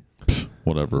quickly.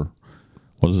 Whatever.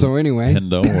 What is So it? anyway.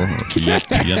 Hendo or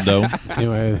Yendo.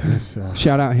 Anyway,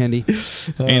 Shout out, Hendy.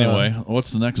 Anyway,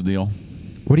 what's the next deal?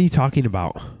 What are you talking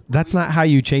about? That's not how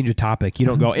you change a topic. You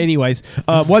don't go, anyways,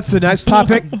 what's the next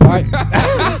topic?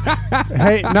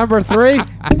 hey, number 3.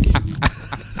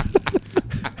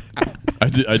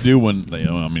 I do when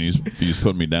I mean he's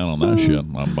putting me down on that shit.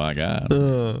 I'm by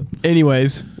God.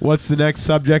 Anyways, what's the next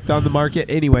subject on the market?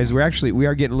 Anyways, we are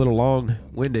getting a little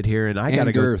long-winded here, and I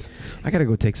gotta girth.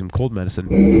 go take some cold medicine,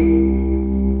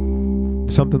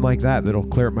 something like that'll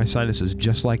clear up my sinuses,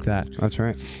 just like that. That's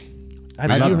right. I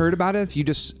Have love you it. heard about it? If you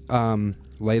just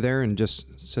lay there and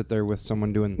just sit there with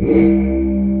someone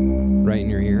doing right in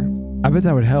your ear. I bet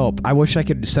that would help. I wish I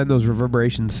could send those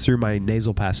reverberations through my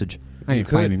nasal passage. I ain't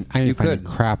could. finding could.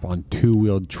 crap on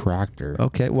 2-wheeled tractor.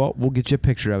 Okay, well, we'll get you a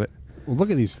picture of it. Well, look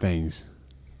at these things.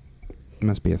 It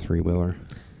must be a 3-wheeler.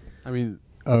 I mean,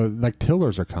 like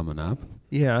tillers are coming up.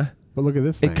 Yeah. But look at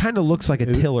this thing. It kind of looks like a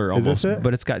Is it- tiller is this almost, it?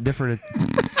 but it's got different.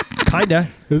 Kinda.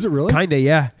 Is it really? Kinda,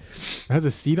 yeah. It has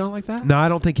a seat on like that? No, I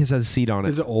don't think it has a seat on it.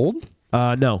 Is it old?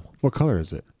 No. What color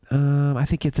is it? I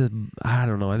think I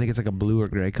don't know. I think it's like a blue or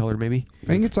gray color, maybe. I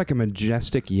think it's like a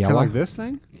majestic Kind yellow. of like this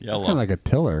thing? Yellow. It's kind of like a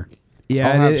tiller. I'll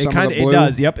Yeah, have it some of kind the of blue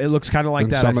does. Yep, it looks kind of like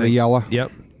and that. some I of the think. yellow.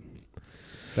 Yep.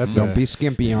 That's Don't be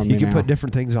skimpy on me You can now. put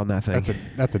different things on that thing.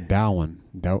 That's a Darwin.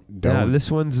 Yeah, this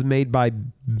one's made by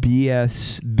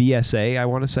BSA. I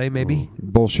want to say maybe.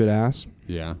 Bullshit ass.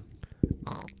 Yeah.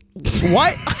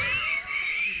 What?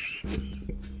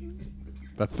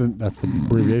 That's the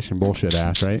abbreviation, bullshit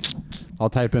ass, right? I'll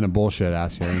type in a bullshit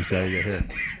ass here and see how you get here.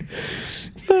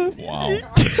 Wow.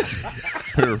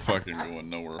 We're fucking going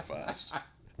nowhere fast.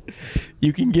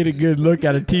 You can get a good look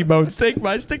at a T-bone steak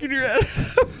by sticking your head.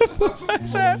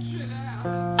 That's ass.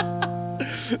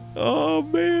 Oh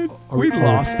man, we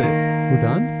lost it. We're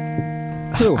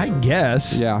done? Who? I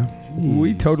guess. Yeah.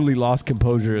 We totally lost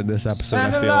composure in this episode.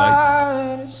 I feel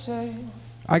like.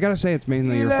 I gotta say, it's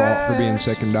mainly your fault for being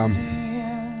sick and dumb.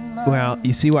 Well,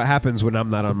 you see what happens when I'm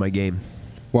not on my game.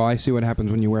 Well, I see what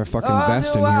happens when you wear a fucking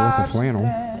vest in here with a flannel.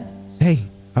 Hey,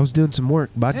 I was doing some work,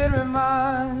 bud.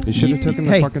 You should have taken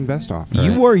the Hey, fucking vest off.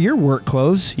 You wore your work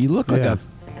clothes. You look like Yeah.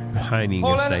 I ain't even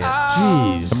gonna say it.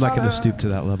 Jeez. I'm not gonna stoop to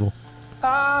that level.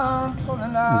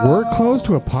 Work clothes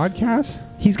to a podcast?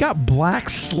 He's got black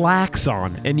slacks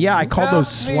on. And yeah, I call those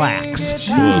slacks. With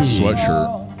a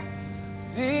sweatshirt.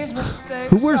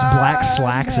 Who wears black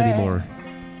slacks anymore?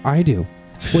 I do.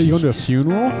 What, you going to a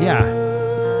funeral? Yeah.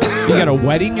 You got a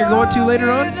wedding you're going to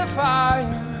later on?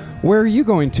 Where are you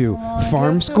going to?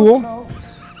 Farm school?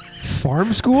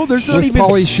 Farm school? There's not With even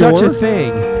Pauly such Shore? a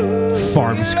thing.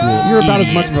 Farm school. You're about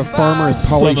as much of a farmer as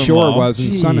Pauly Shore was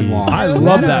in Son-in-Law. I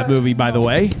love that movie, by the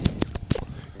way.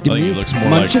 I think he looks more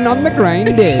Munching like on the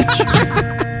grindage.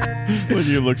 I think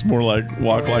he looks more like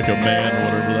Walk Like a Man,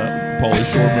 whatever that Pauly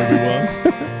Shore movie was.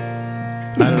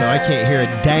 I don't know. I can't hear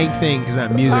a dang thing because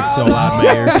that music's so loud in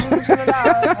my ears.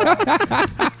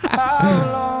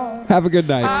 Have a good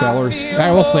night, fellers.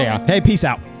 Hey, we'll see ya. Hey, peace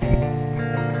out.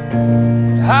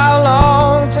 How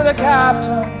long till the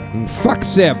captain And fuck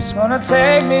Sibs. gonna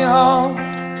take me home?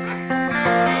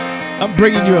 I'm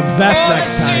bringing you a vest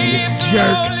next time, you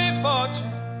jerk.